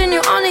 trust in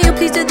you, honor you,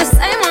 please do the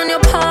same on your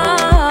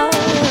part.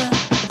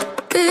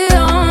 Be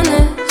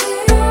honest,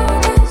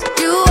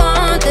 you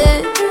want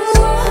this,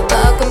 but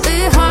I can be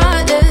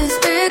heartless,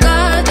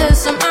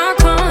 regardless of my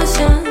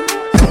conscience.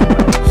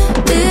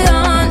 Be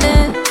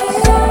honest,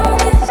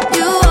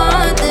 you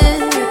want this,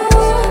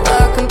 but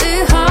I can be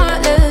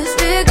heartless,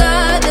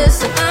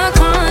 regardless of my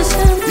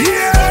conscience.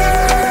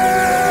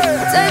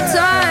 Take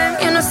time,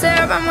 you know,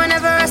 stare around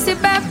whenever I see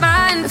bad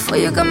mind. Before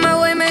you come my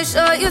way, make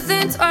sure you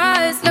think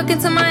twice. Look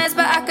into my eyes,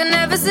 but I can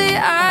never see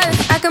eyes.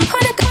 I can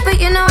point a gun, but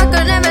you know I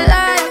could never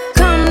lie.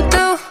 Come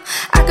through,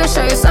 I can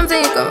show you something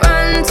you can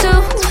run to.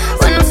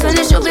 When I'm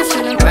finished, you'll be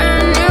feeling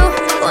brand new.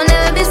 Will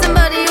never be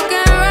somebody you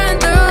can run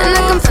through. And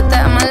I can put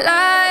that in my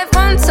life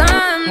one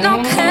time.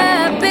 Don't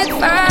care, big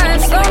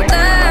vibes, slow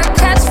down,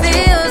 catch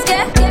feels,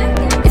 yeah.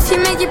 If you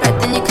make your bet,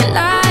 then you can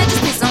lie.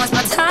 Just please don't waste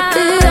my time.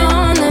 Be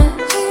honest,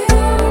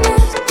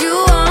 you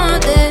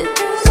want it,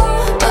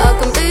 but I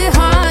can be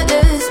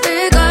heartless,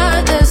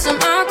 regardless of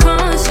my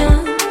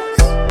conscience.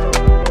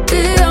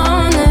 Be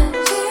honest,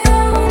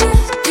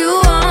 you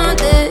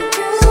want it,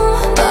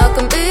 but I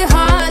can be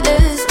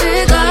heartless,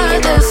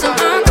 regardless of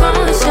my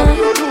conscience.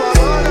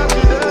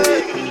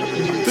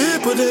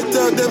 People they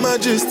talk them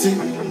majesty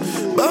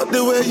about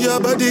the way your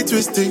body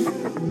twisting,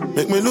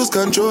 make me lose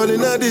control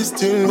in a this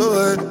thing,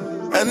 boy.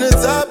 And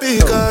it's happy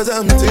cause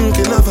I'm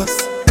thinking of us.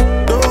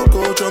 Don't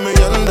go throw me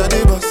under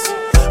the bus,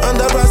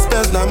 under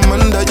respect, I'm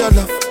under your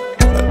love.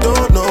 I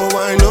don't know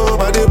why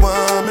nobody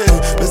want me.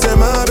 They say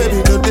my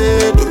baby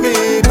today do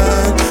me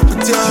bad,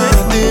 but your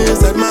heart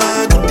inside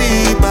my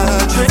goodie bag.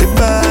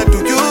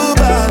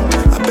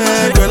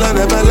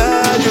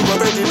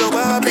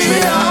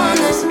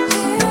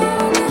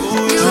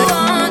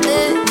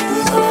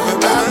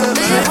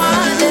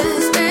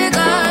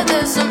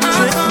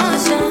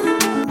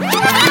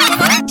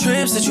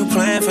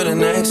 for the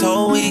next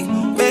whole week.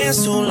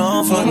 Bands too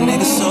long for a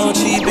nigga so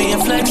cheap. And your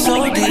flex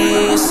OD,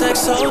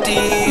 sex OD.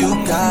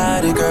 You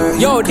got it, girl.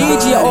 Yo,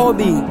 DJ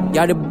Obi,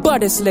 you're the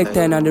baddest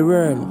selector in the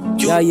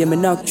world. Yeah, you me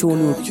knock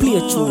tune, you play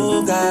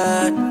tune.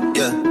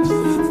 Yeah.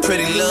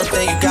 Pretty little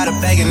thing, you got a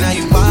bag and now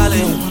you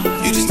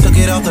wildin'. You just took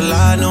it off the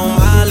line, no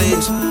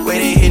mileage. Way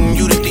they hitting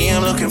you, the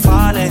DM looking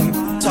falling.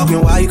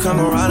 Talking while you come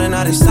around and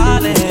now they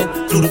silent.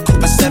 Through the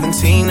coupe at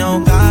 17, no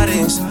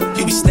guidance.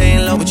 You be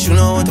staying low, but you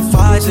know what the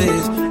fight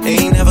is. They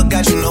ain't never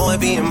got you know it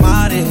being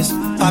modest.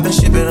 Poppin'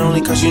 shit, but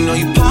only cause you know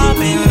you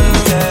poppin',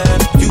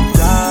 yeah. You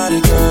got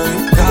it, girl,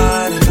 you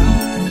got it.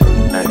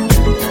 Hey.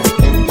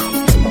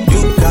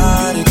 You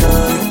got it,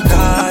 girl, you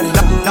got it.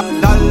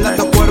 Dale a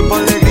tu cuerpo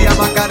alegría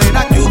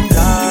Macarena. You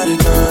got it,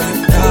 girl, you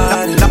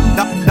got it.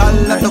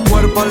 Dale a tu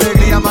cuerpo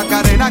alegría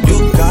Macarena. You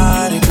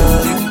got it,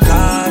 girl, you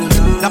got it.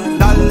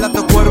 Dale a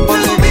tu cuerpo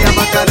alegría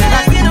Macarena.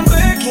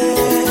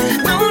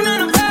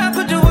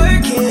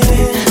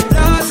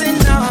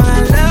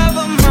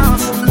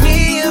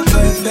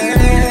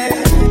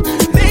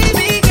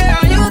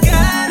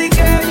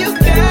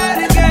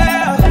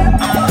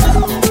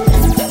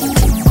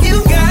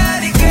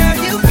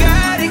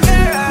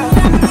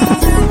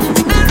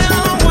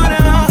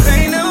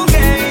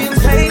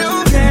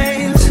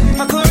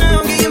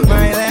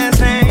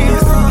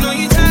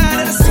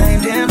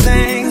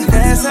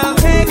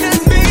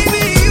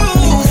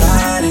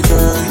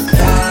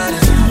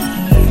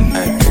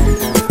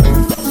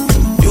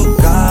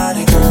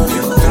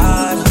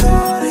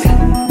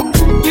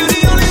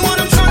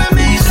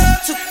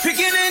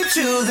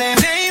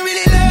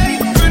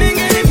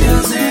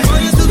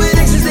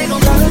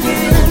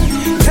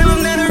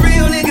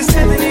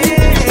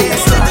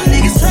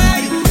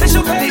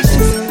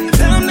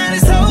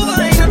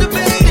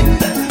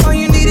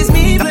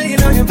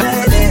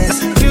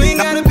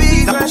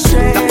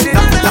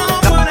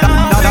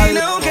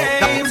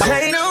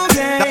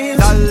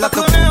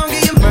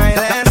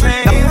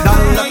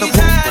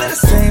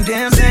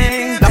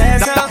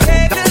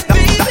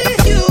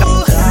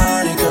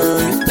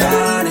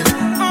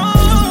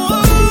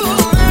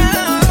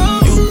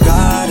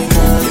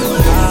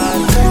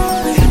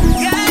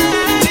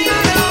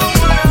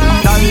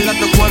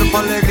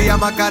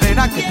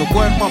 Macarena, que tu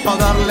cuerpo pa'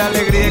 darle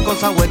alegría y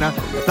cosa buena.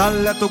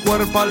 Dale a tu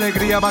cuerpo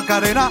alegría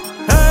Macarena.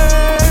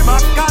 Hey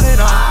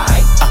Macarena.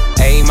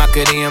 Ayy,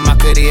 Macarena,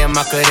 Macarena,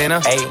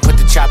 Macarena. Ayy, put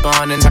the chopper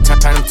on and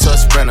turn him to a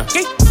sprinter.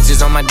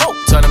 Just on my dope,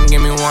 tell them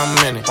give me 1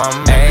 minute.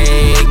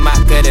 Ayy,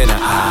 Macarena.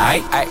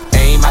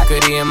 Ayy,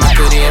 Macarena,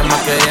 Macarena,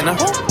 Macarena.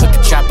 Put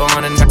the chopper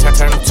on and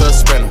turn him to a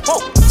sprinter.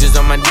 Just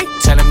on my dick,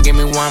 tell him give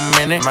me 1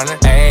 minute.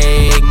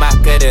 Ayy,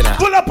 Macarena.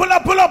 Pull up, pull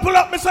up, pull up, pull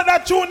up, Mr.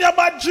 That Junior,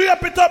 man,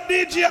 drip it up,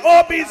 DJ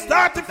Obi,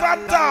 starting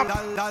from top.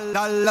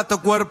 Dale a tu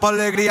cuerpo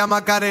alegría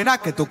Macarena,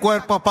 que tu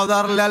cuerpo pa'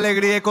 darle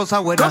alegría y cosa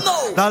buena.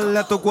 Dale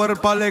a tu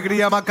cuerpo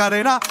alegría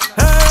Macarena.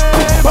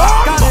 Hey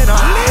Macarena.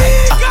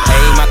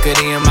 Ayy,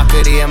 Macarena,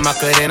 Macarena,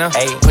 Macarena.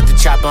 Ayy, put the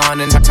chopper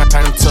on and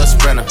turn him to a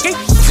sprinter.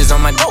 Just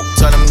on my dope,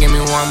 tell them give me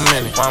 1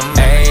 minute.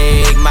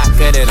 Ayy,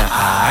 Macarena.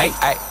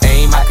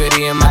 Ayy,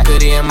 Macarena,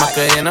 Macarena,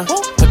 Macarena.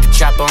 Put the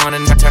chopper on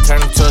and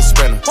turn him to a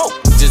sprinter.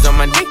 Just on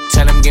my dick,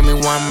 tell him give me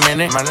 1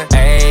 minute.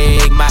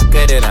 Ayy,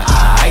 Macarena.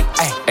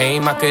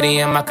 Ayy,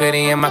 Macarena,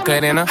 Macarena,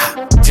 Macarena.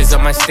 Just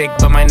on my stick,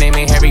 but my name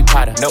ain't Harry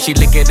Potter. Nope. She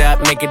lick it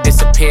up, make it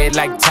disappear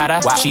like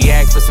Tata. Wow. She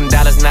asked for some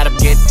dollars, not a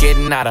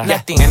getting out of.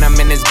 And I'm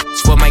in this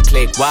bitch for my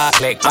click. Why?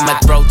 I'ma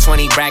throw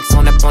 20 racks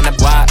on the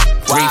why?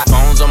 3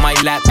 phones on my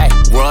lap,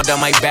 world on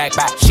my back.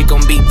 She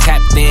gon' be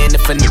tapped in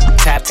if a nigga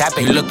tap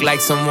it. You look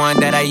like someone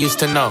that I used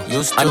to know.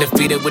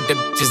 Undefeated with the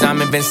bitches,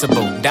 I'm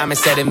invincible. Diamond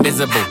said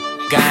invisible.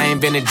 Guy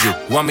invented you.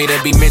 Want me to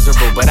be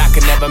miserable, but I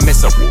could never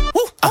miss her.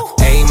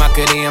 Ayy,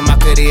 Macarena,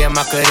 Macarena,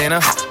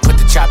 Macarena. Put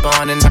the chopper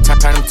on and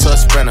turn him to a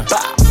sprinter.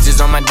 Just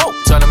on my dope,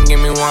 tell them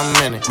give me 1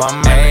 minute.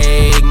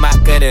 Ayy,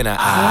 Macarena.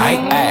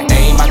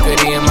 Ayy,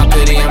 Macarena,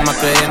 Macarena,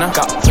 Macarena.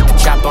 Put the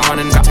chopper on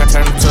and turn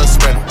him to a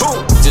sprinter.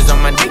 Just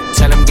on my dick,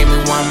 tell them give me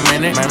 1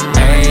 minute.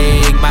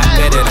 Ayy,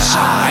 Macarena.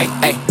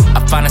 Ayy, I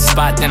find a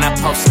spot, then I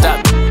post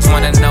up. Just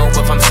wanna know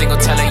if I'm single,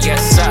 tell her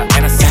yes, sir.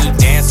 And I see you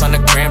dance on the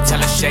gram, tell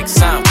her shake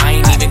some. I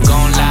ain't even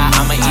gon' lie,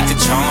 I'ma eat the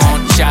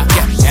choncha.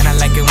 And I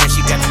like it when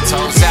she got the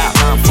toes out.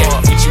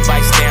 Get you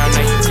bites down,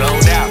 now you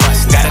glowed out.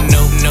 Got a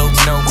new,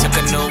 took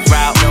a new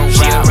route.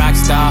 She a rock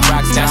star,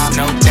 that's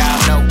no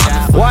doubt, no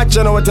doubt. Watch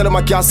you know what tell them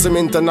a Cassim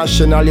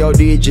International, yo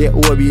DJ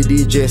Obi,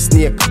 DJ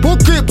Snake,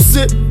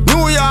 Poughkeepsie,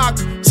 New York,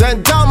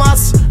 St.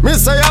 Thomas. Me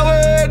say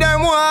away,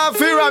 them want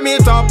to ram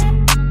it up.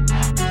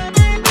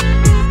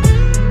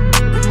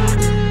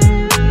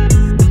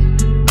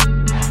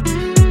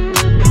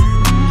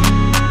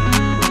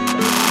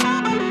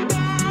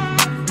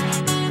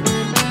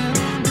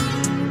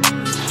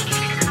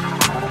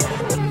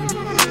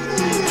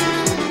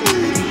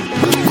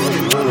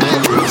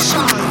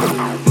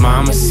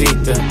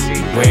 Mamacita,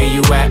 where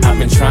you at? I've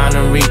been trying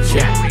to reach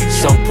ya.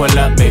 So pull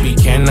up, baby,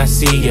 can I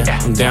see ya?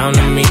 I'm down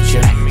to meet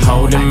ya.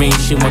 Holding me,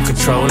 she want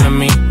control of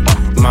me.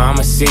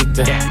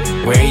 Mamacita,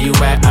 where you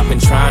at? I've been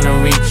trying to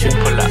reach you.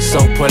 So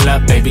pull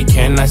up, baby,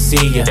 can I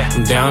see you?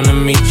 I'm down to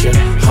meet you.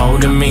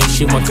 Holding me,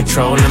 she want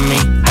control of me.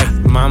 Ay,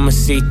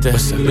 Mamacita,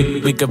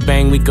 we could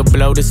bang, we could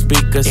blow the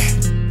speakers.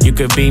 You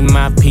could be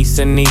my piece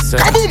of Nisa,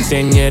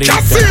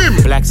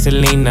 Senorita, Black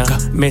Selena,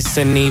 Miss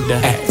Anita.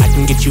 I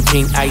can get you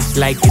pink ice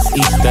like it's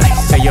Easter.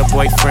 Tell your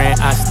boyfriend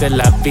hasta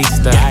la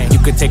vista. You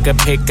could take a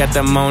pic at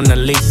the Mona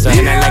Lisa.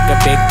 And I like a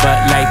big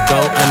butt like Go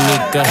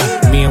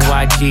Anika. Me and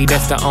YG,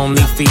 that's the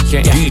only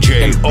feature.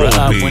 DJ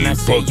OB,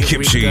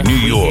 Poughkeepsie, New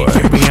York.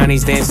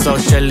 Rihanna's then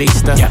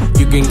socialista.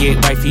 You can get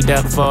wifey'd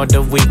up for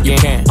the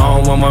weekend.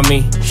 On one with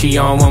me, she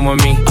on one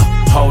with me.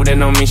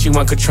 Holding on me, she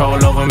want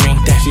control over me.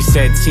 She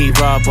said,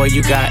 T-Raw, boy,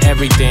 you got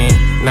everything.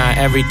 Not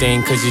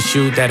everything, cause it's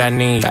you that I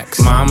need.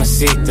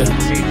 Mamacita,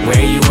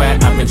 where you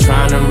at? I've been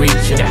trying to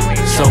reach you.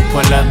 So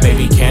pull up,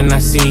 baby, can I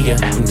see you?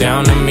 I'm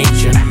down to meet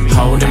you.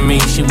 Holding me,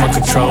 she want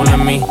control of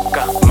me.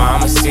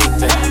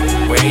 Mamacita,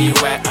 where you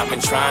at? I've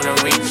been trying to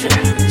reach you.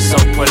 So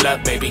pull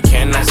up, baby,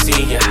 can I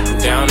see you? I'm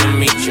down to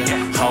meet you.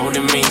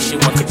 Holding me, she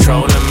want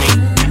control of me.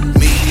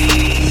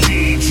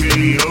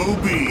 DJ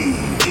OB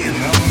in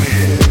the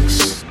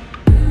mix.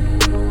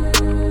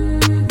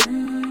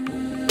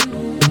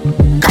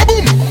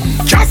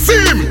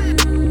 Cassim!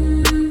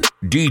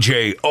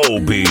 DJ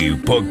OB,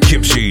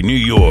 Poughkeepsie, New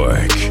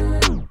York.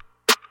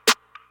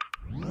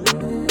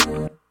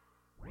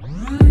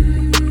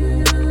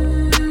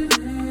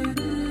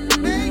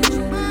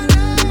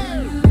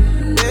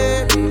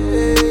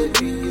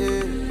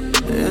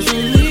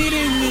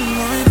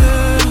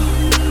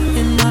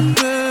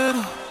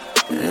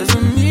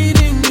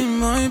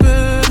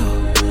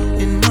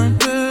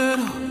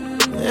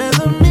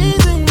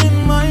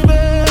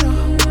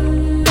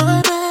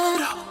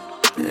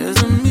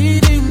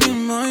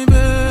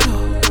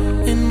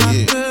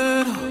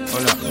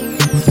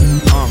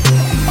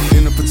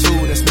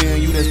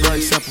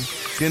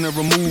 Dinner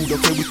removed,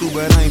 okay, we through,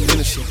 but I ain't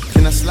finished it.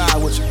 Can I slide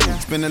with you?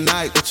 Spend the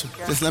night with you.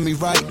 Just let me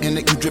write, and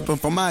that you dripping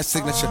from my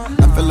signature.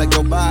 I feel like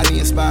your body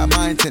inspired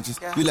my intentions.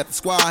 You left the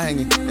squad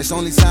hanging, it's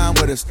only time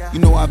with us. You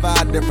know I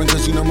vibe different,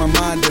 cause you know my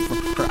mind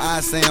different. Her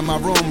eyes say in my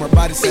room, her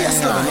body saying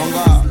heaven on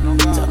God.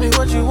 Tell me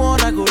what you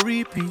want, I go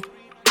repeat.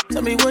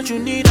 Tell me what you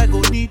need, I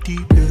go deep,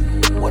 deep.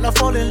 Yeah. When I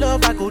fall in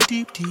love, I go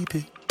deep, deep.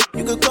 Yeah.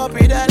 You could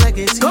copy that like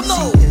it's easy.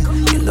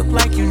 Yeah. You look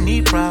like you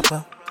need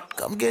proper.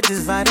 Come get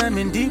this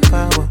vitamin D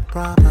power,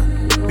 proper.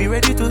 Be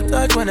ready to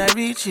touch when I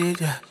reach it,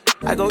 yeah.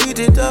 I go eat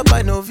it up,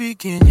 I know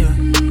vegan, yeah.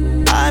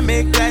 I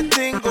make that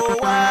thing go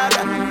wild.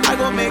 I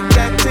go make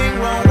that thing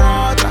run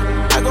water.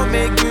 I go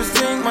make you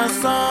sing my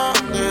song.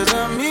 There's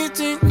a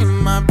meeting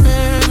in my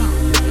bed,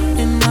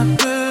 in my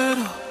bed.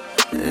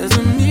 There's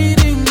a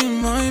meeting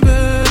in my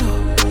bed,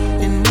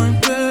 in my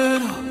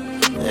bed.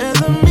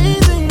 There's a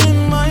meeting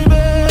in my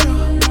bed,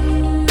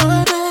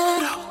 my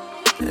bed.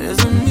 There's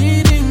a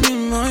meeting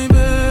in my bed.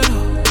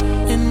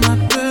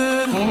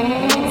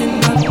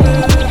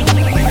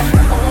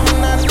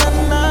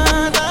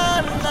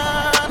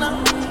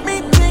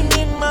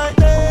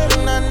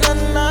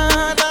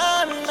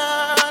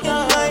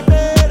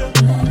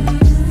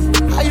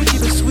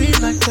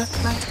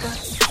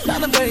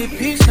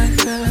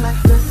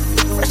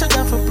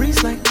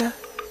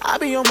 I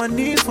be on my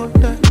knees for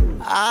that.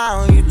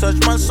 You touch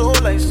my soul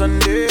like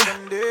Sunday.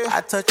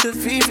 I touch your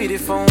feet the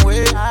phone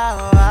way.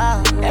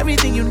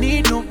 Everything you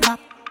need, no pop.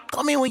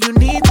 Call me when you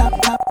need top.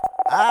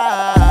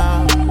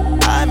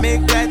 I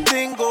make that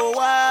thing go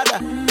wild.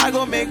 I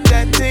go make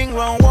that thing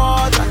run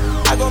water.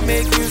 I go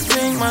make you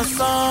sing my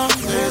song.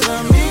 There's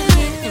a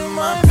meeting in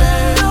my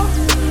bed,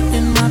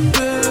 in my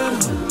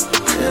bed.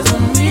 There's a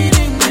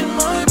meeting in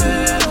my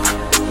bed,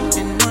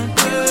 in my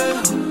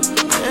bed.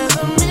 There's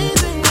a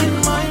meeting in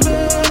my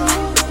bed,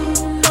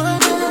 my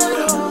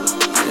bed.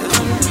 There's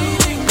a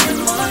meeting in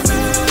my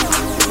bed,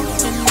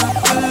 in my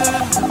bed,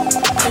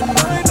 in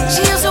my bed.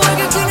 She used to work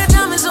at King of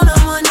Diamonds on a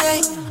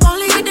Monday.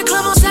 Only hit the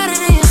club on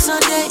Saturday and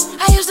Sunday.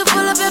 I used to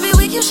pull up every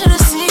week, you should've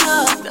seen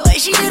her. The way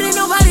she did it,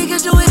 nobody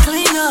could do it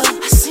cleaner.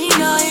 I seen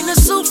her in a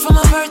suit for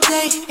my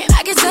birthday, and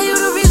I can tell you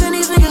the reason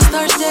these niggas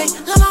thirsty.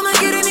 La mama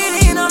getting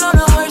it in on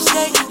the worst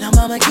day. La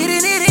mama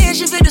getting it in,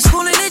 she fit the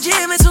school and the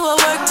gym into a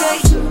work day.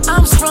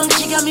 I'm sprung,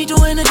 she got me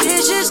doing the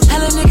dishes.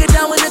 Hell a nigga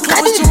down when the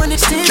club was doing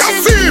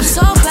extensions. I'm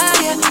so glad,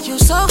 yeah, you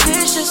so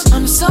vicious.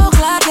 I'm so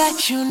glad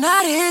that you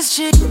not his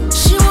chick.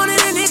 She wanted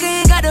a nigga,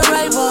 ain't got the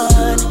right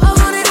one. I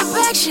wanted a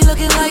bag, she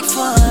looking like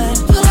fun.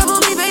 Pull up on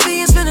me, baby,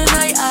 and spend the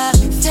night.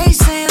 They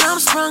saying I'm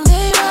sprung,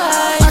 they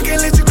right. I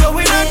can't let you go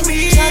without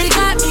me. Shawty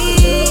got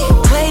me.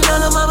 Waiting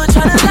on the mama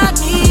tryna lock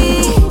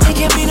me. It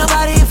can't be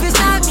nobody if it's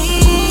not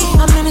me.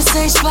 I'm in the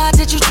same spot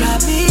that you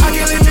dropped me. I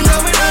can't let you go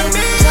without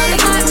me. Shawty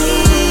got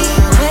me.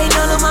 Waiting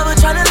on the mama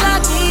tryna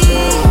lock me.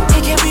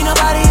 It can't be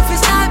nobody if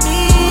it's not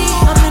me.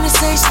 I'm in the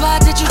same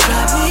spot that you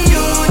dropped me.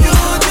 You.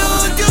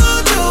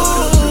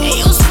 And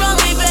you sprung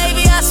me,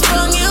 baby, I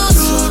sprung you.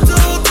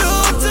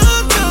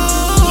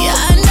 You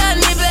undone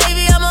me,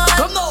 baby, I'm on.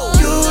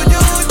 You.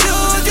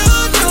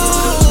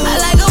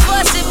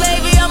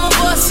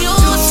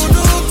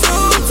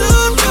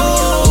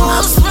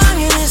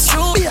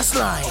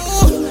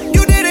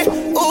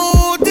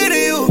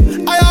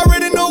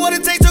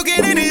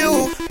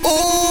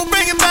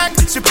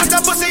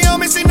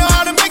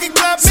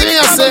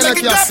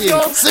 Cassim.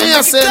 See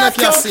you saying a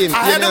Cassim. I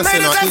had them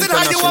haters asking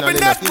how you up in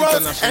that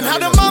road, and how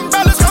them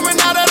umbrellas coming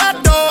out of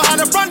that door, how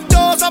the front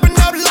doors open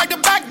up like the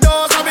back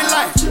doors. I be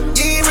like,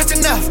 you ain't rich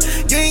enough.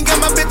 You ain't got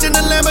my bitch in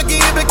the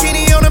Lamborghini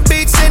bikini on the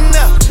beach sitting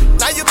up.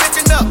 Now you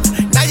bitching up.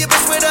 Now you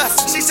bitch with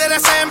us. She said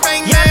that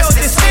champagne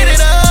nasty. Spit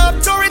it up.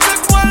 Tory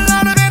took one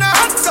out of in a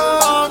hot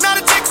song. Now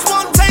the chicks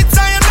won't taste,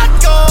 I am not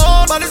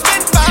gone. But it's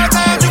been 5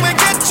 times you ain't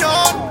get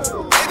yours.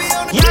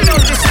 You know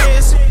this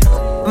is.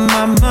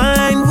 My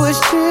mind was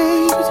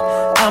changed.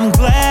 I'm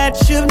glad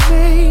you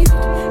made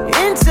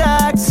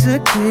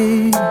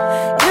intoxicated.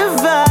 Your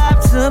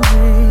vibe's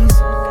amazing.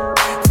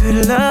 Feel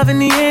the love in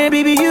the air,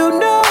 baby, you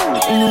know.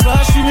 In the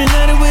rush, you been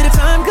at it where the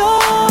time goes.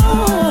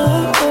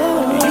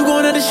 You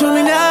gon' have to show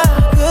me now,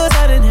 cause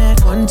I done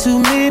had 1 too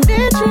many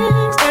drinks.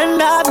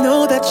 And I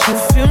know that you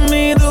feel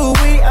me the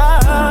way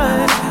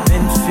I've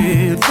been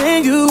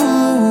feeling you.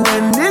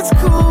 And it's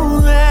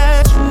cool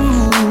that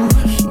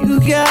you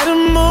got a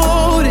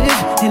motive,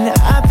 and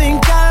I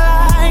think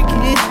I like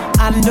it.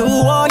 I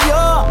know all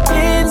your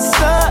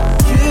insecurities.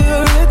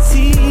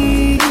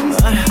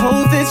 I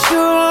hope that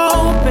you're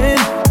open.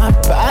 My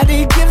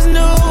body gives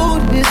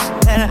notice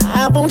that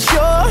I want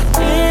your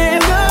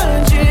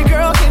energy.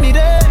 Girl, give me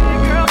that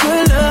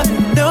good love,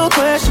 no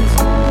questions.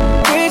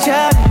 Reach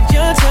out and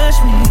you touch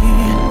me.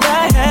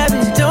 Bad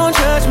habits, don't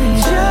judge me.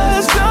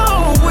 Just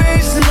don't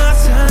waste my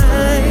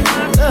time.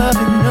 Love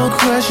and no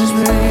questions,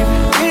 baby.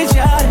 Reach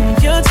out and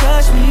you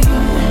touch me.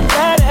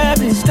 Bad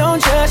habits,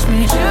 don't judge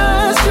me.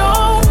 Just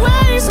don't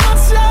waste my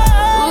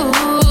time.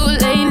 Ooh,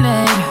 late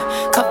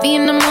night, coffee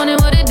in the morning,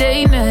 what a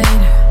day night.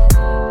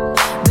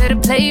 Better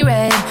play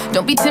right,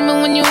 don't be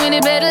timid when you win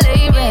it, better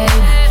lay right.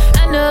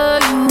 I know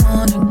you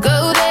wanna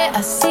go there,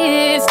 I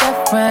see it,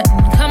 stop front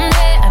and come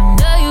there. I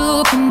know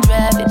you can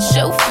drive it,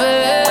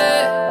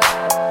 chauffeur.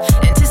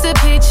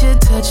 Anticipate your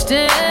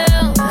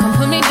touchdown, come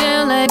put me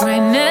down like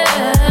right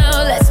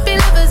now. Let's be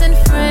lovers and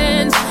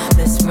friends,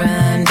 let's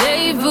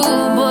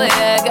rendezvous. Boy,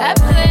 I got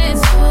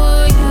plans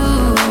for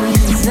you,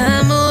 'cause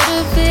I'm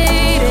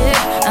motivated,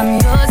 I'm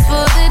yours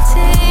for the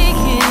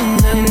taking.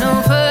 Look no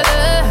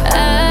further,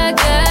 I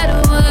got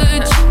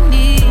what you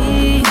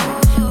need.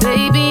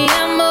 Baby,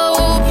 I'm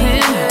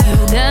open, you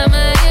got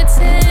my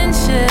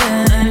attention,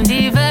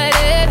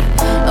 undivided.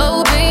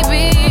 Oh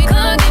baby,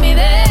 come give me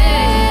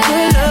that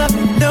good love,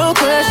 no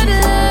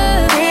questions.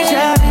 Reach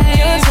out and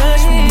you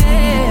touch me.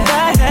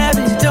 Bad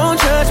habits, don't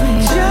judge me.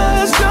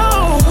 Just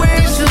don't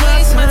waste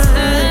my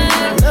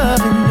time.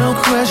 Love and no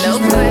questions.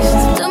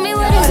 Tell me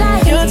what it's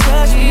like. You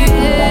touch me.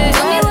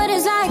 Tell me what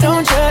it's like.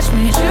 Don't judge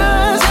me.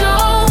 Just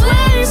don't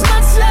waste my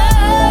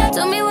time.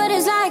 Tell me what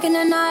it's like in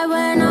the night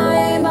when I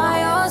ain't by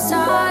your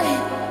side.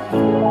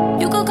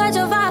 You could catch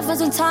a vibe for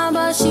some time,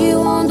 but she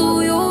won't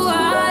do you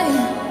right.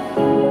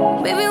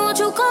 Baby, won't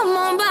you come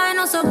on by?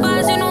 No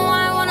surprise, you know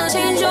I wanna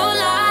change your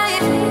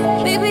life.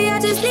 Baby, I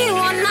just need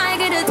one night,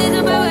 get a taste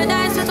of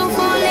paradise, just to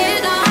fall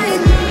in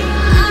line.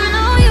 I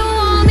know you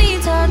want me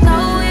to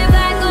throw it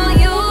back on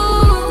you.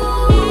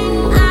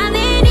 I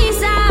need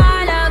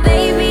desire,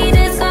 baby,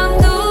 just come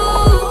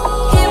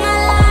through. Hit my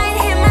line,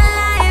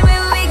 baby,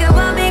 we can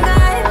bump and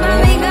grind,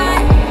 bump and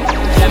grind.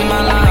 Hit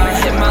my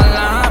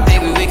line,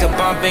 baby, we could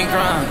bump and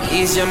grind.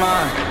 Ease your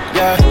mind,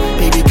 yeah.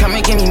 Baby, come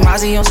and give me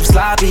Mozzie on some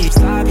sloppy.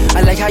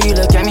 I like how you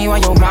look at me while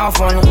your mouth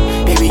on her.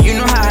 Baby, you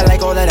know how I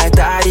like all of that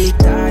daddy.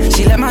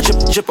 She let my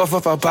drip off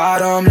of her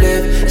bottom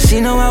lip.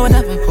 She know I would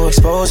never go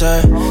expose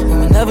her.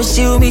 And whenever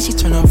she with me, she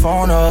turn her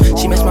phone off.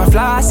 She miss my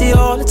fly, I see her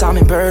all the time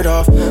and bird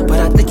off. But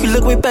I think you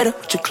look way better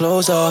with your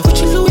clothes off. With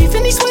your Louis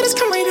Vuitton sweaters,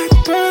 come right out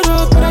the bird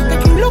off. But I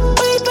think you look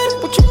way better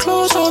with your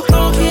clothes off.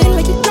 Don't care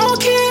like you don't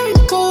care.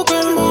 Go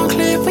girl, on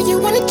clear when you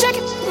want a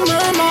jacket.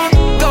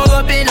 Goes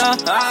up in her,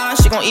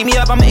 she gon' eat me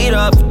up, I'ma eat her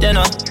up for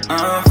dinner.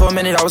 For a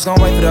minute I was gon'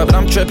 wait for her, but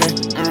I'm tripping.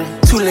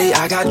 Too late,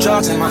 I got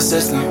drugs in my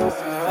system.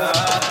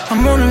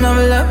 I'm on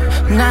another level,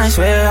 and I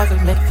swear I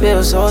could make it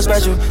feel so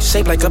special.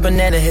 Shaped like a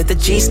banana, hit the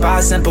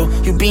G-spot simple.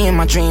 You be in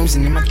my dreams,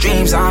 and in my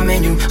dreams I'm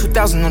in you.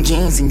 2,000 on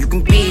jeans, and you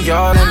can be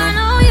all in them. I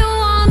know you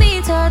want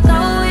me to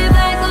throw it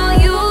back on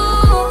you.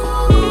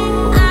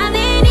 I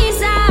need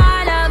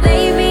desire,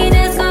 baby,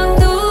 just come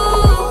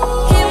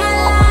through. Hit my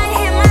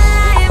line,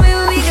 baby,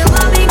 we can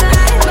bump and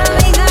grind,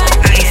 bump and grind.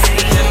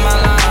 Hit my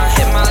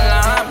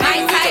line,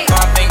 baby, we can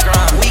bump and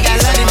grind. We got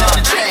London on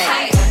the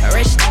track. A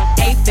rich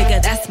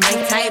 8-figure, that's my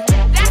type.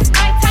 That's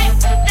my type.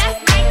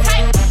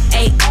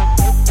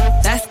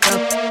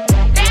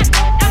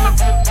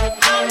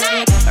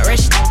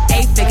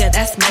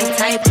 That's my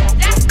type.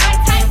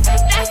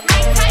 That's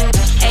my type.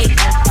 Hey,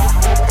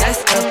 that's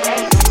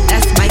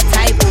my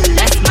type.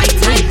 That's my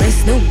type. This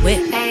new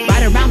whip,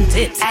 right around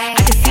dips. I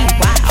can see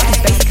why all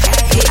these basic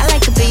hits. I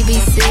like a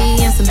BBC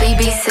and some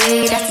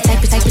BBC. That's the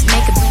type of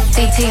make a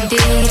TTD.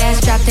 That's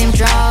drop them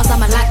draws,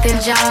 I'ma lock them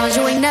jaws.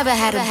 You ain't never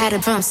had a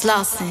drum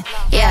slossing.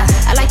 Yeah,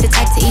 I like the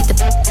type to eat the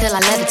till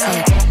I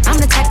levitate. I'm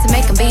the type to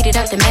make them beat it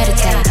up to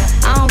meditate.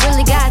 I don't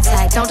really got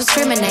type, don't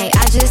discriminate.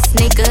 I just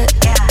need good.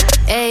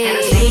 Hey.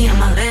 Energy on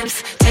my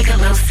lips, take a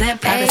little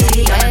sip.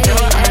 Privacy on the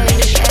door, I don't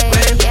need a shit.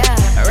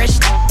 A rich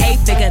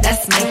figure,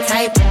 that's my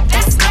type.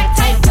 That's my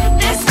type.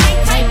 That's my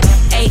type.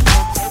 Hey,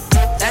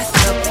 that's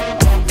the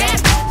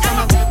bad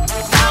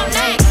all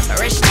night.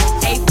 Rich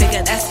 8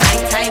 figure, that's my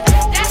type.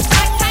 That's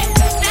my type.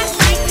 That's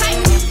my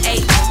type. Hey,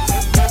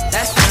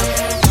 that's my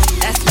type.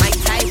 That's my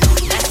type.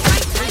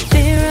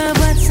 Fear of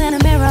what's in a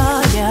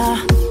mirror, yeah.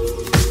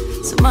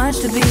 So much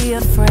to be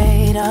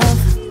afraid of.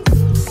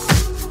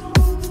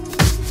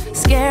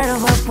 Scared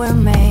of what we're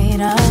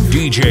made of.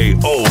 DJ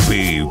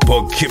OB,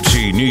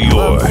 Poughkeepsie, New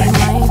York.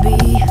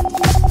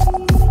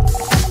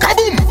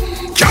 Kaboom!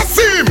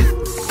 Cassim!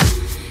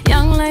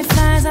 Young life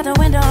flies out the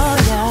window,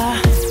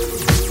 yeah.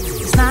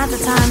 It's not the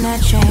time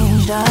that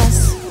changed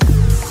us.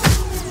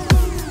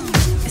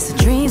 It's the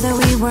dreams that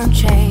we weren't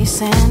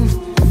chasing.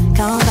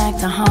 Come back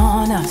to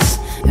haunt us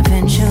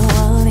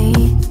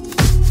eventually.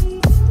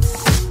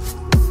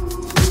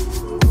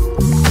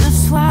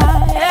 That's why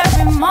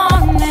every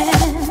morning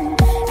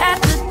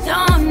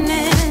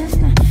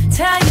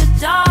tell you,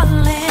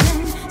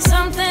 darling,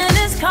 something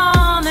is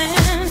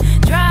calling.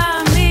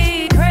 Drive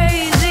me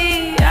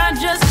crazy, I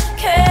just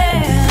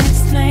can't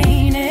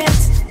explain it.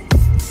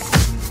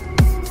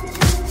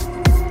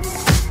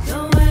 Go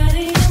out of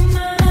your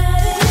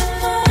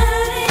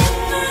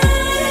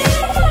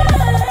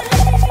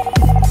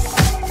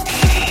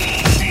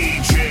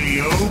DJ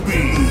OB in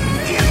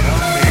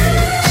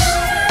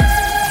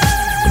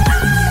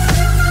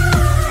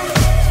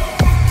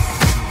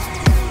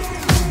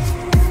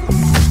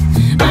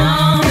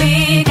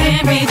the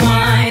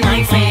rewind,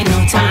 life ain't no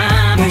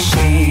time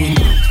machine.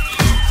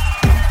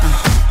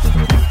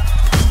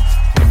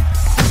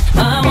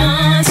 But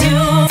once you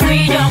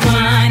free your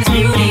mind,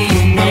 beauty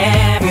in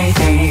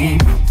everything.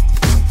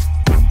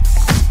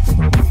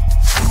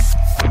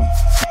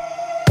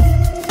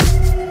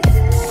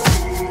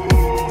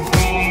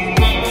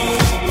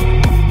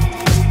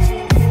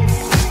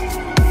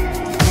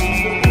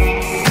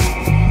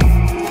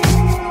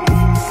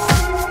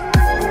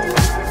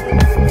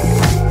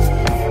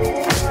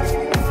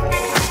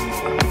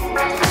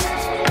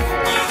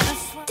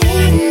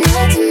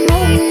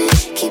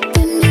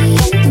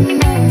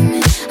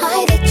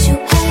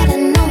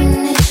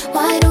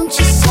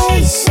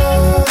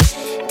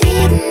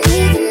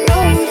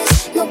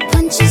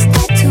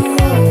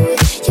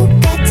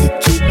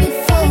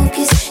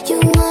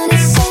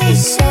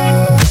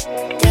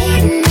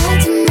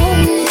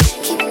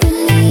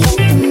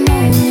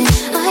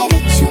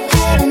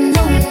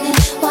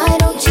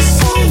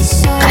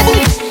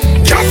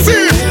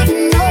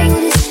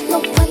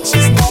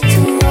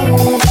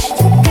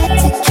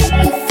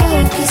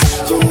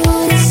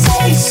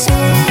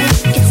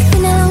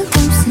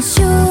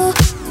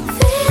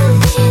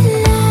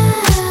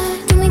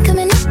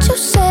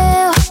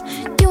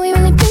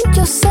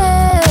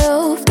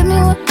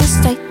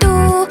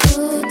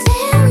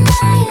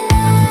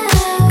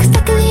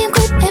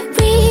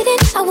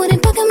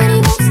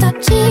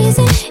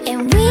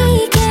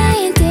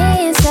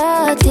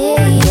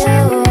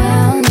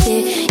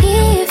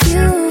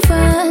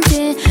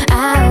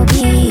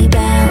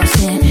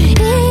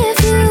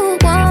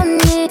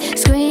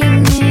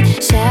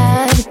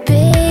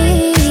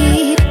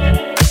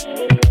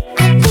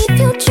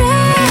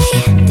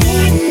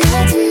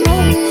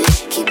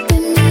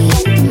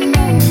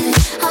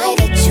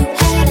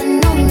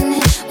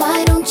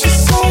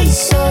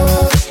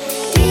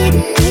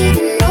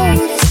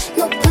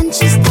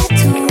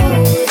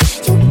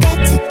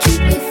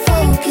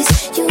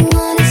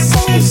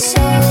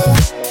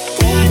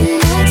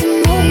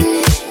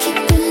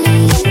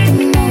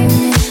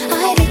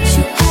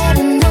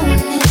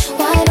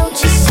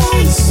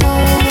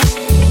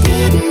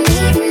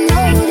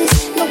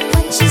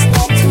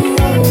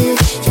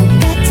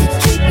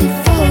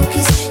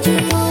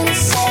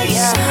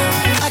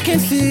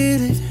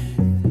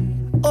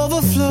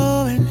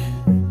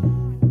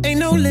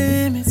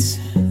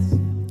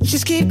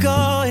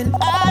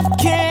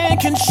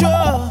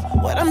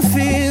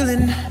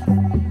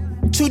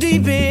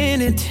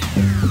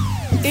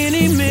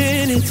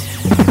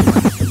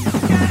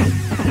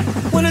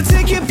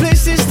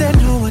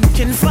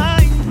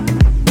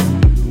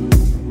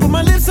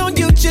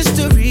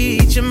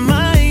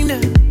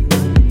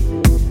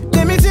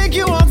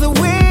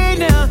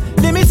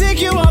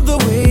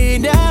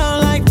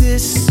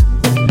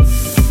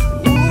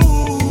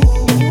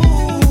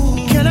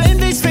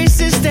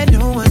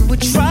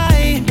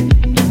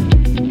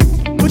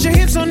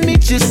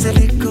 Just a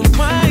little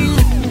wine.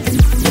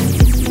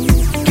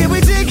 Can we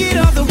take it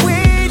all the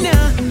way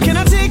now? Can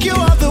I take you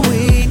all the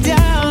way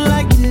down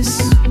like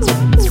this?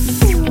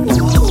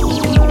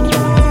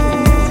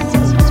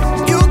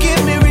 You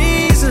give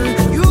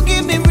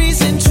me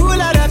reason to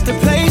light up the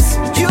place.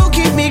 You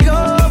keep me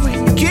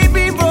going, keep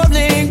me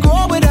rolling,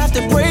 go without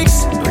the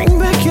brakes. Bring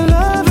back your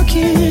love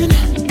again,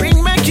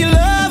 bring back your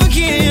love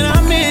again.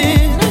 I'm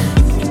in,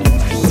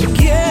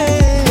 yeah.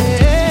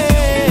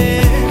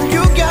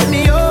 You got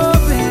me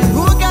open,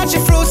 who got you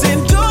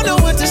frozen? Don't know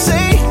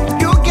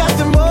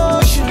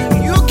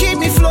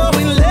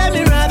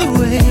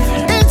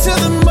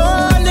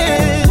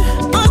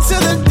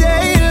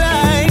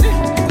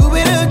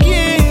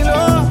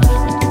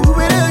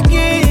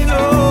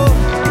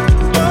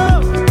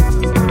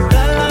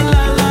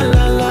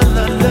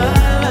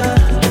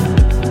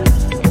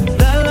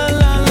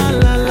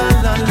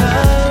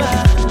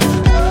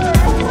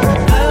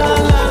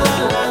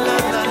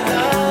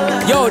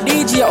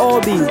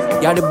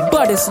Cassim, you're the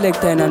baddest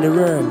selector in the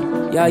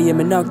world. Yeah,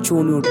 me knock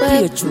tune, you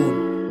play a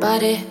tune.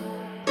 Body,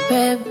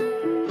 crib,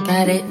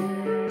 got it,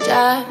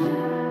 job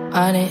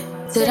on it.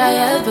 Did I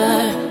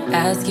ever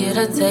ask you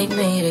to take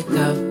me to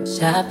go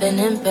shopping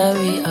in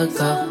Paris or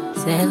go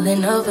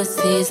sailing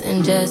overseas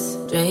and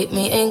just drape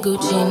me in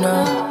Gucci?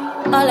 No.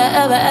 All I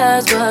ever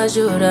asked was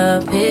you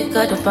to pick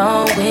up the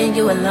phone when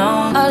you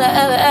alone. All I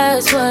ever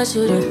asked was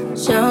you to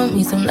show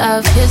me some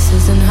love,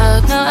 kisses and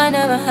hugs. No, I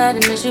never had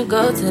an issue,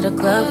 go to the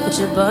club with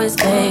your boys,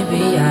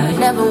 baby. I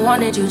never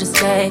wanted you to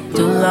stay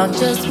too long,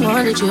 just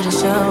wanted you to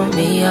show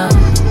me up.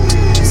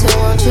 So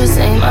won't you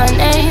say my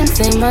name,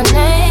 say my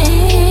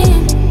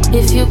name.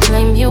 If you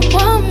claim you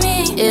want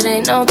me, it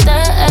ain't no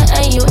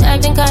thing. You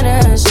acting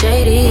kinda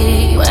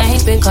shady, you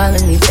ain't been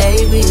calling me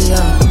baby,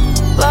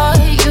 boy,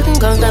 you can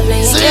go stop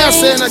playing games,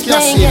 playing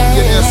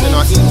games.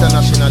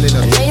 International, I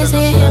know you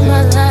see in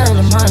my line,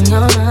 I'm on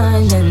your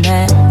mind and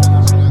that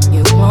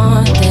you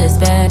want this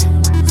bad,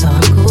 so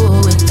I'm cool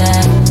with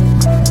that.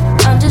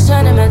 I'm just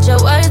trying to match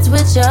your words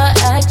with your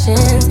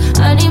actions.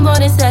 I need more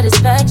than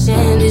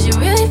satisfaction. Did you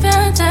really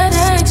find that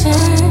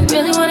action?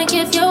 Really wanna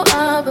give you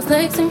all the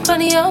flex in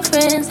front of your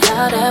friends?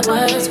 How that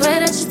works? Swear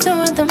that you're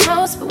doing the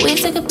most, but we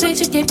take a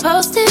picture, get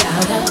posted.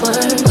 How that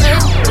works?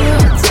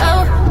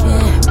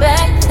 Talking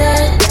back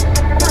then.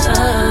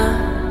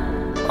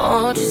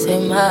 Won't you say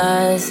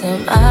my, so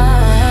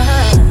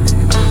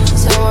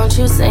won't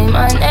you say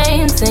my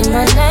name, say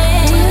my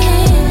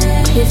name.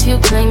 If you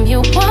claim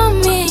you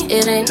want me,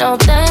 it ain't no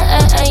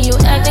thing. You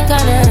acting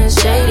kinda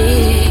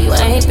shady, you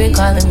ain't been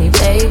calling me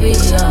baby,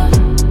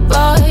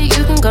 boy,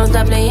 you can go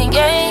stop playing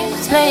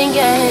games, playing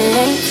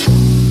games.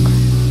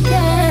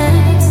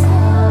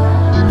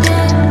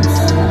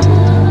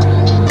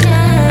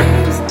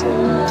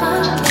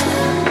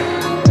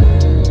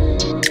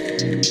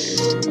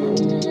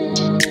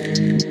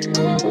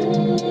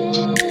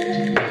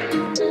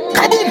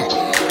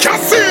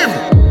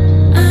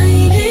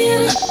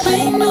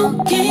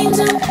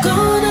 I'm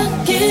gonna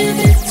give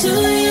it to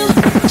you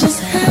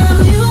just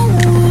how you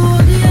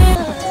want it.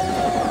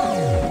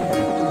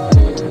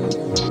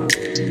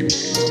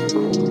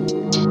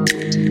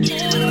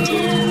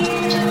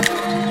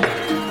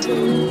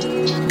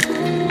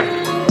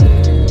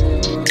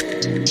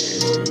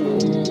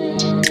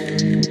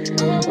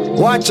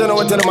 Watch you know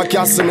what tell them a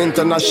Cassim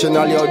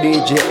International, yo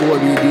DJ,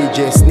 OB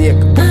DJ,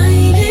 Snake. I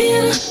ain't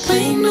here to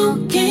play no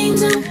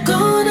games, I'm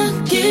gonna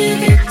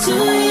give it to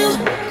you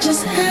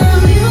just how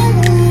you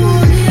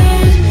want it.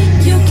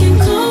 You can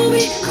call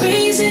me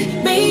crazy,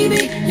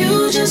 baby, you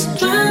just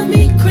drive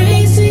me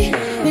crazy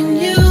when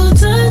you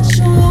touch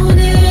on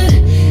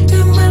it.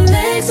 Got my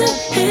legs up,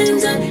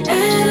 hands up,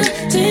 at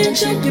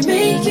attention, you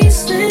make me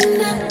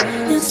stand up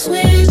and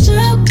switch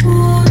up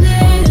on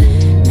it.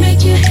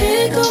 Make your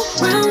head go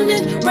round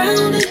and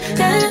round it,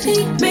 got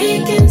me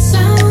making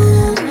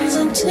sounds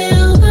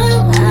until the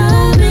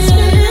morning.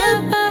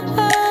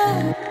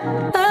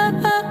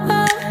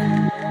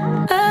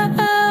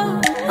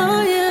 Oh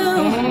yeah,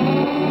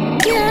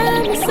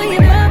 yeah, me say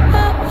it.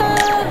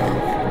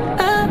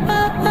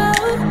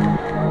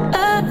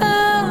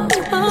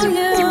 Oh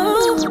yeah,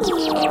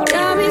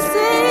 got me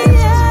saying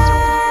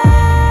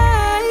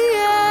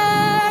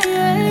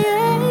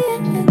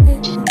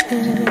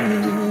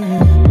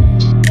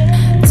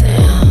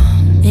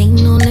damn, ain't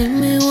no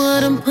limit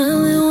what I'm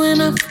pulling when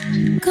I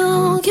fuck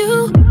on you,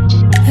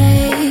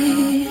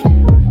 hey.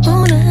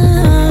 Oh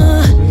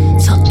nah,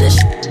 talk that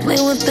shit, play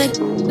with that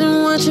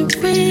and watch it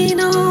rain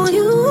on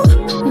you,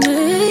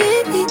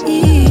 hey.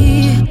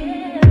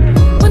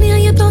 Funny how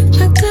you thought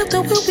I tell the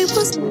way we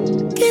was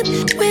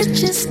we're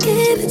just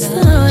getting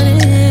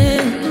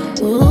started.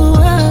 Ooh,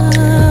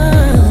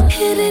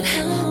 hit it,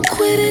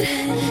 quit it,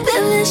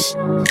 finish,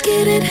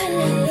 get it,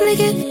 lick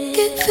it,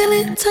 get, feel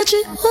it, touch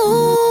it.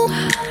 Ooh,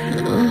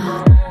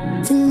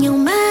 it's in your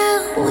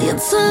mouth, your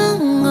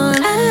tongue all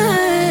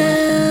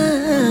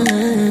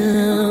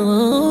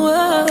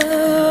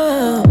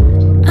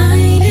I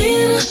ain't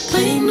here to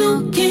play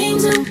no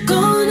games, I'm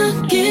gonna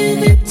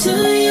give it to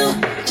you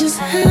just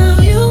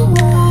how you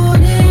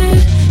want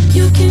it.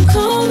 You can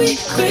call me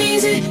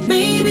crazy,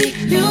 baby,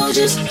 you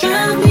just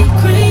drive me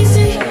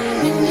crazy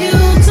when you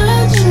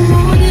touch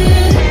on it.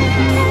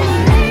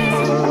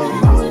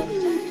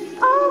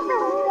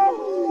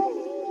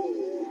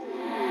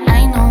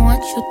 I know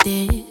what you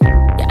did,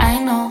 yeah I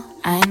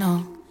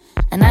know,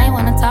 and I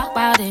wanna talk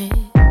about it,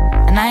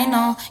 and I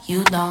know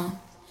you don't.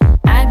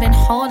 I've been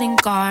holding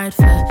guard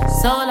for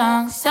so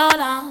long,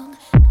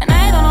 and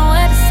I don't know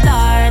where to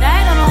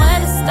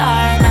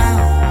start, now.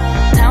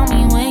 Tell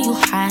me where you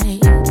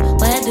hide,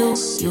 where do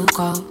you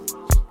go?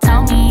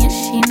 Tell me is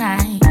she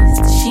nice,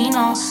 does she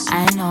know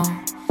I know?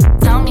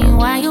 Tell me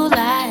why you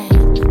lie,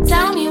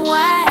 tell me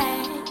why.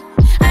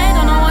 I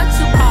don't know what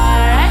you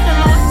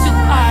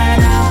are,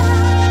 now.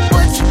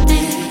 What you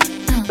did,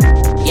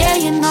 yeah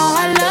you know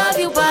I love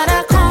you but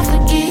I can't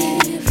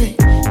forgive it.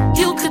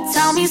 You could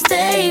tell me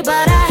stay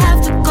but I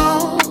have to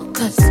go,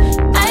 'cause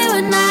I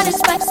would not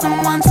expect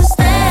someone to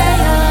stay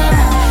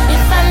around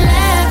if I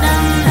let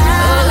them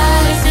down.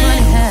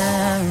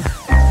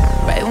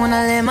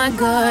 I let my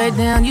guard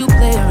down, you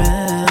play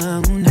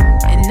around.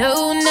 And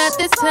no, not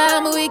this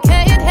time, but we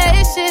can't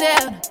hate shit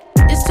out.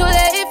 It's too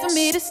late for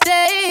me to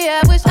stay.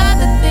 I wish all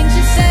the things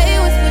you say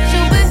was what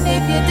your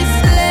behavior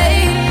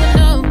displayed. But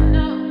no,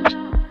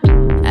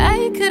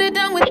 I could've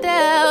done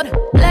without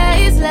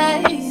lies.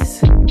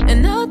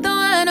 And although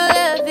I know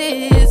love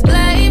is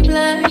blind,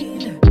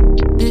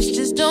 this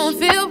just don't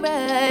feel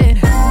right.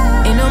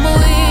 Ain't no more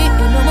we, ain't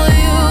no more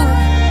you,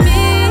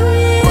 me.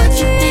 What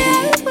you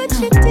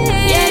did.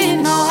 Yeah, you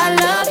know I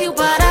love you,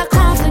 but I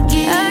can't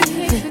forgive.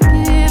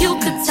 You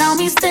could tell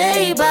me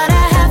stay, but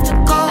I have to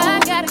go.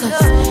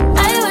 Cause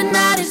I would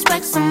not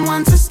expect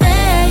someone to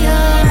stay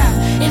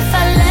around if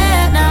I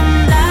let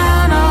them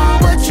down. Oh,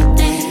 what you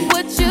did.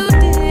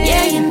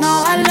 Yeah, you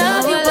know I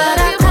love you, but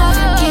I can't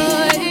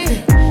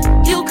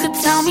forgive. You could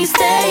tell me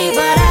stay,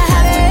 but I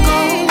have to go.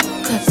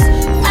 Cause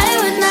I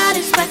would not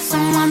expect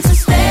someone to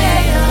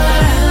stay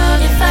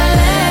around if I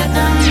let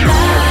them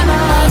down.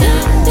 Oh, you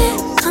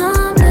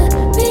become the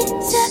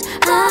reason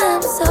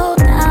I'm so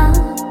down.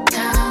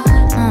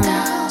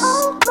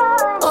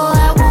 Oh,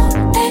 I won't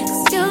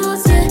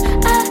excuse it.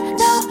 I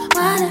don't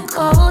wanna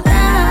go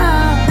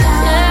down.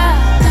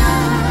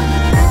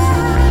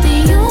 Do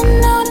you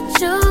know that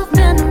you've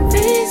been the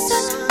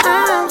reason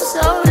I'm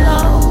so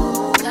low?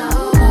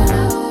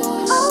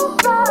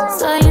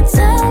 So you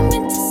tell me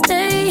to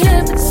stay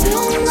here, but you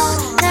know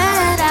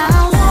that I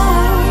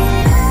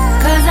won't.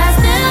 Cause I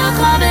still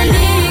can't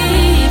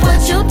believe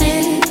what you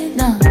did.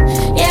 No.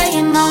 Yeah,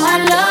 you know I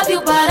love you,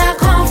 but I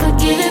can't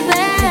forgive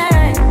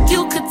it. You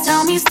could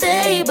tell me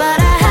stay, but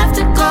I have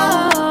to go.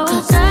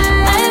 Cause I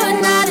would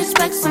not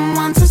expect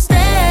someone to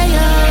stay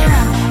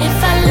around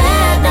if I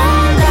let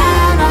them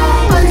down.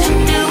 Oh, what you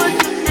do.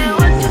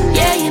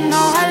 Yeah, you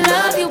know I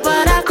love you,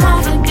 but I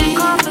can't forgive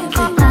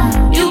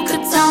it. You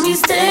could tell me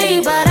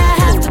stay, but I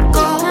have to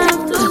go.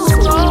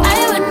 Cause I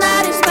would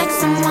not expect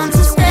someone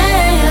to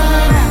stay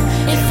around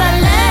if I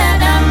let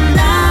them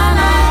down.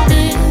 I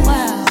did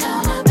well.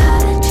 Don't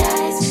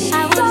apologize. I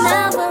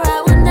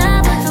would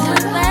never do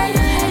it right.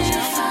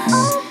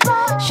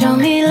 Show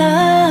me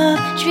love,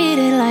 treat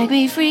it like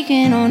we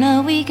freaking on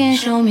a weekend.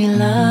 Show me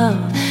love.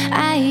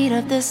 I eat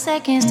up the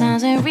seconds,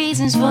 times, and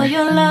reasons for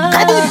your love.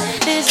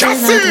 This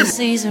is not the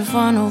season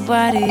for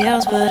nobody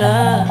else but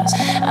us.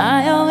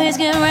 I always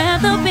get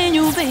wrapped up in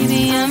you,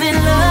 baby. I'm in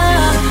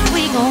love.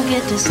 We gon'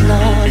 get this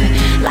love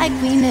like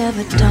we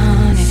never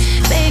done it.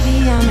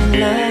 Baby, I'm in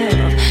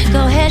love.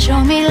 Go ahead,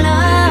 show me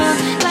love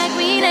like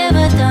we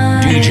never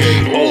done it. DJ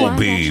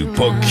Obi,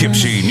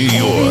 Poughkeepsie, New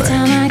Every York.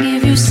 time I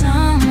give you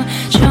some,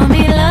 show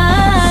me love.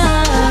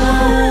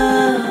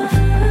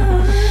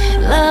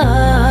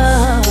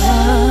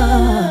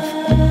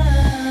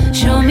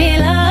 Show me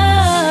love.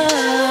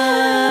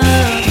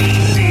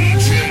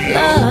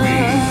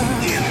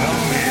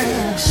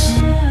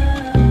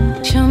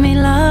 Show me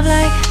love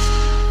like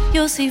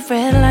you'll see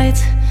red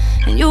lights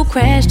and you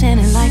crashed in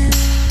it like a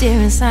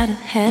deer inside the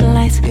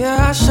headlights.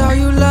 Yeah, I saw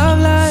you love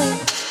like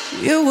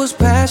you was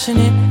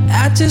passionate.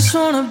 I just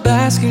wanna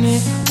bask in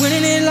it,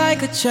 winning it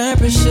like a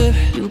championship.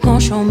 You gon'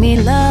 show me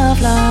love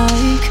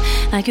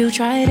like you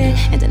tried it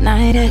and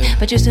denied it,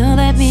 but you still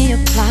let me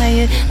apply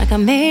it. Like I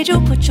made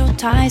you put your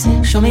ties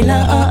in. Show me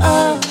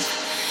love,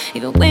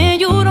 even when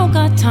you don't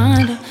got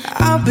time to.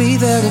 I'll be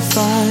there to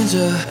find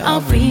you.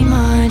 I'll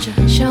remind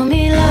you. Show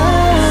me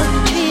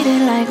love, treat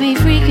it like we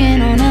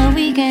freaking on a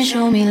weekend.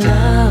 Show me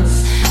love.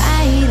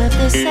 I eat up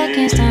the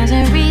seconds, times,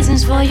 and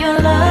reasons for your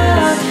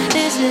love.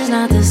 This is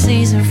not the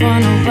season for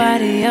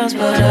nobody else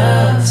but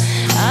us.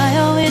 I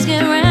always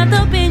get wrapped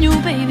up in you,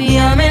 baby.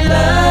 I'm in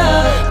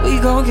love. We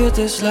gon' get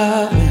this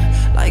love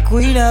like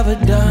we never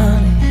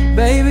done it.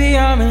 Baby,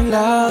 I'm in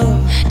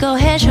love. Go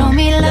ahead, show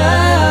me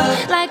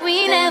love like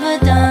we never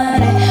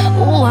done it.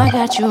 Ooh, I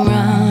got you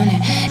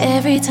running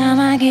every time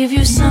I give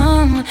you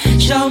some.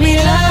 Show me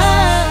love.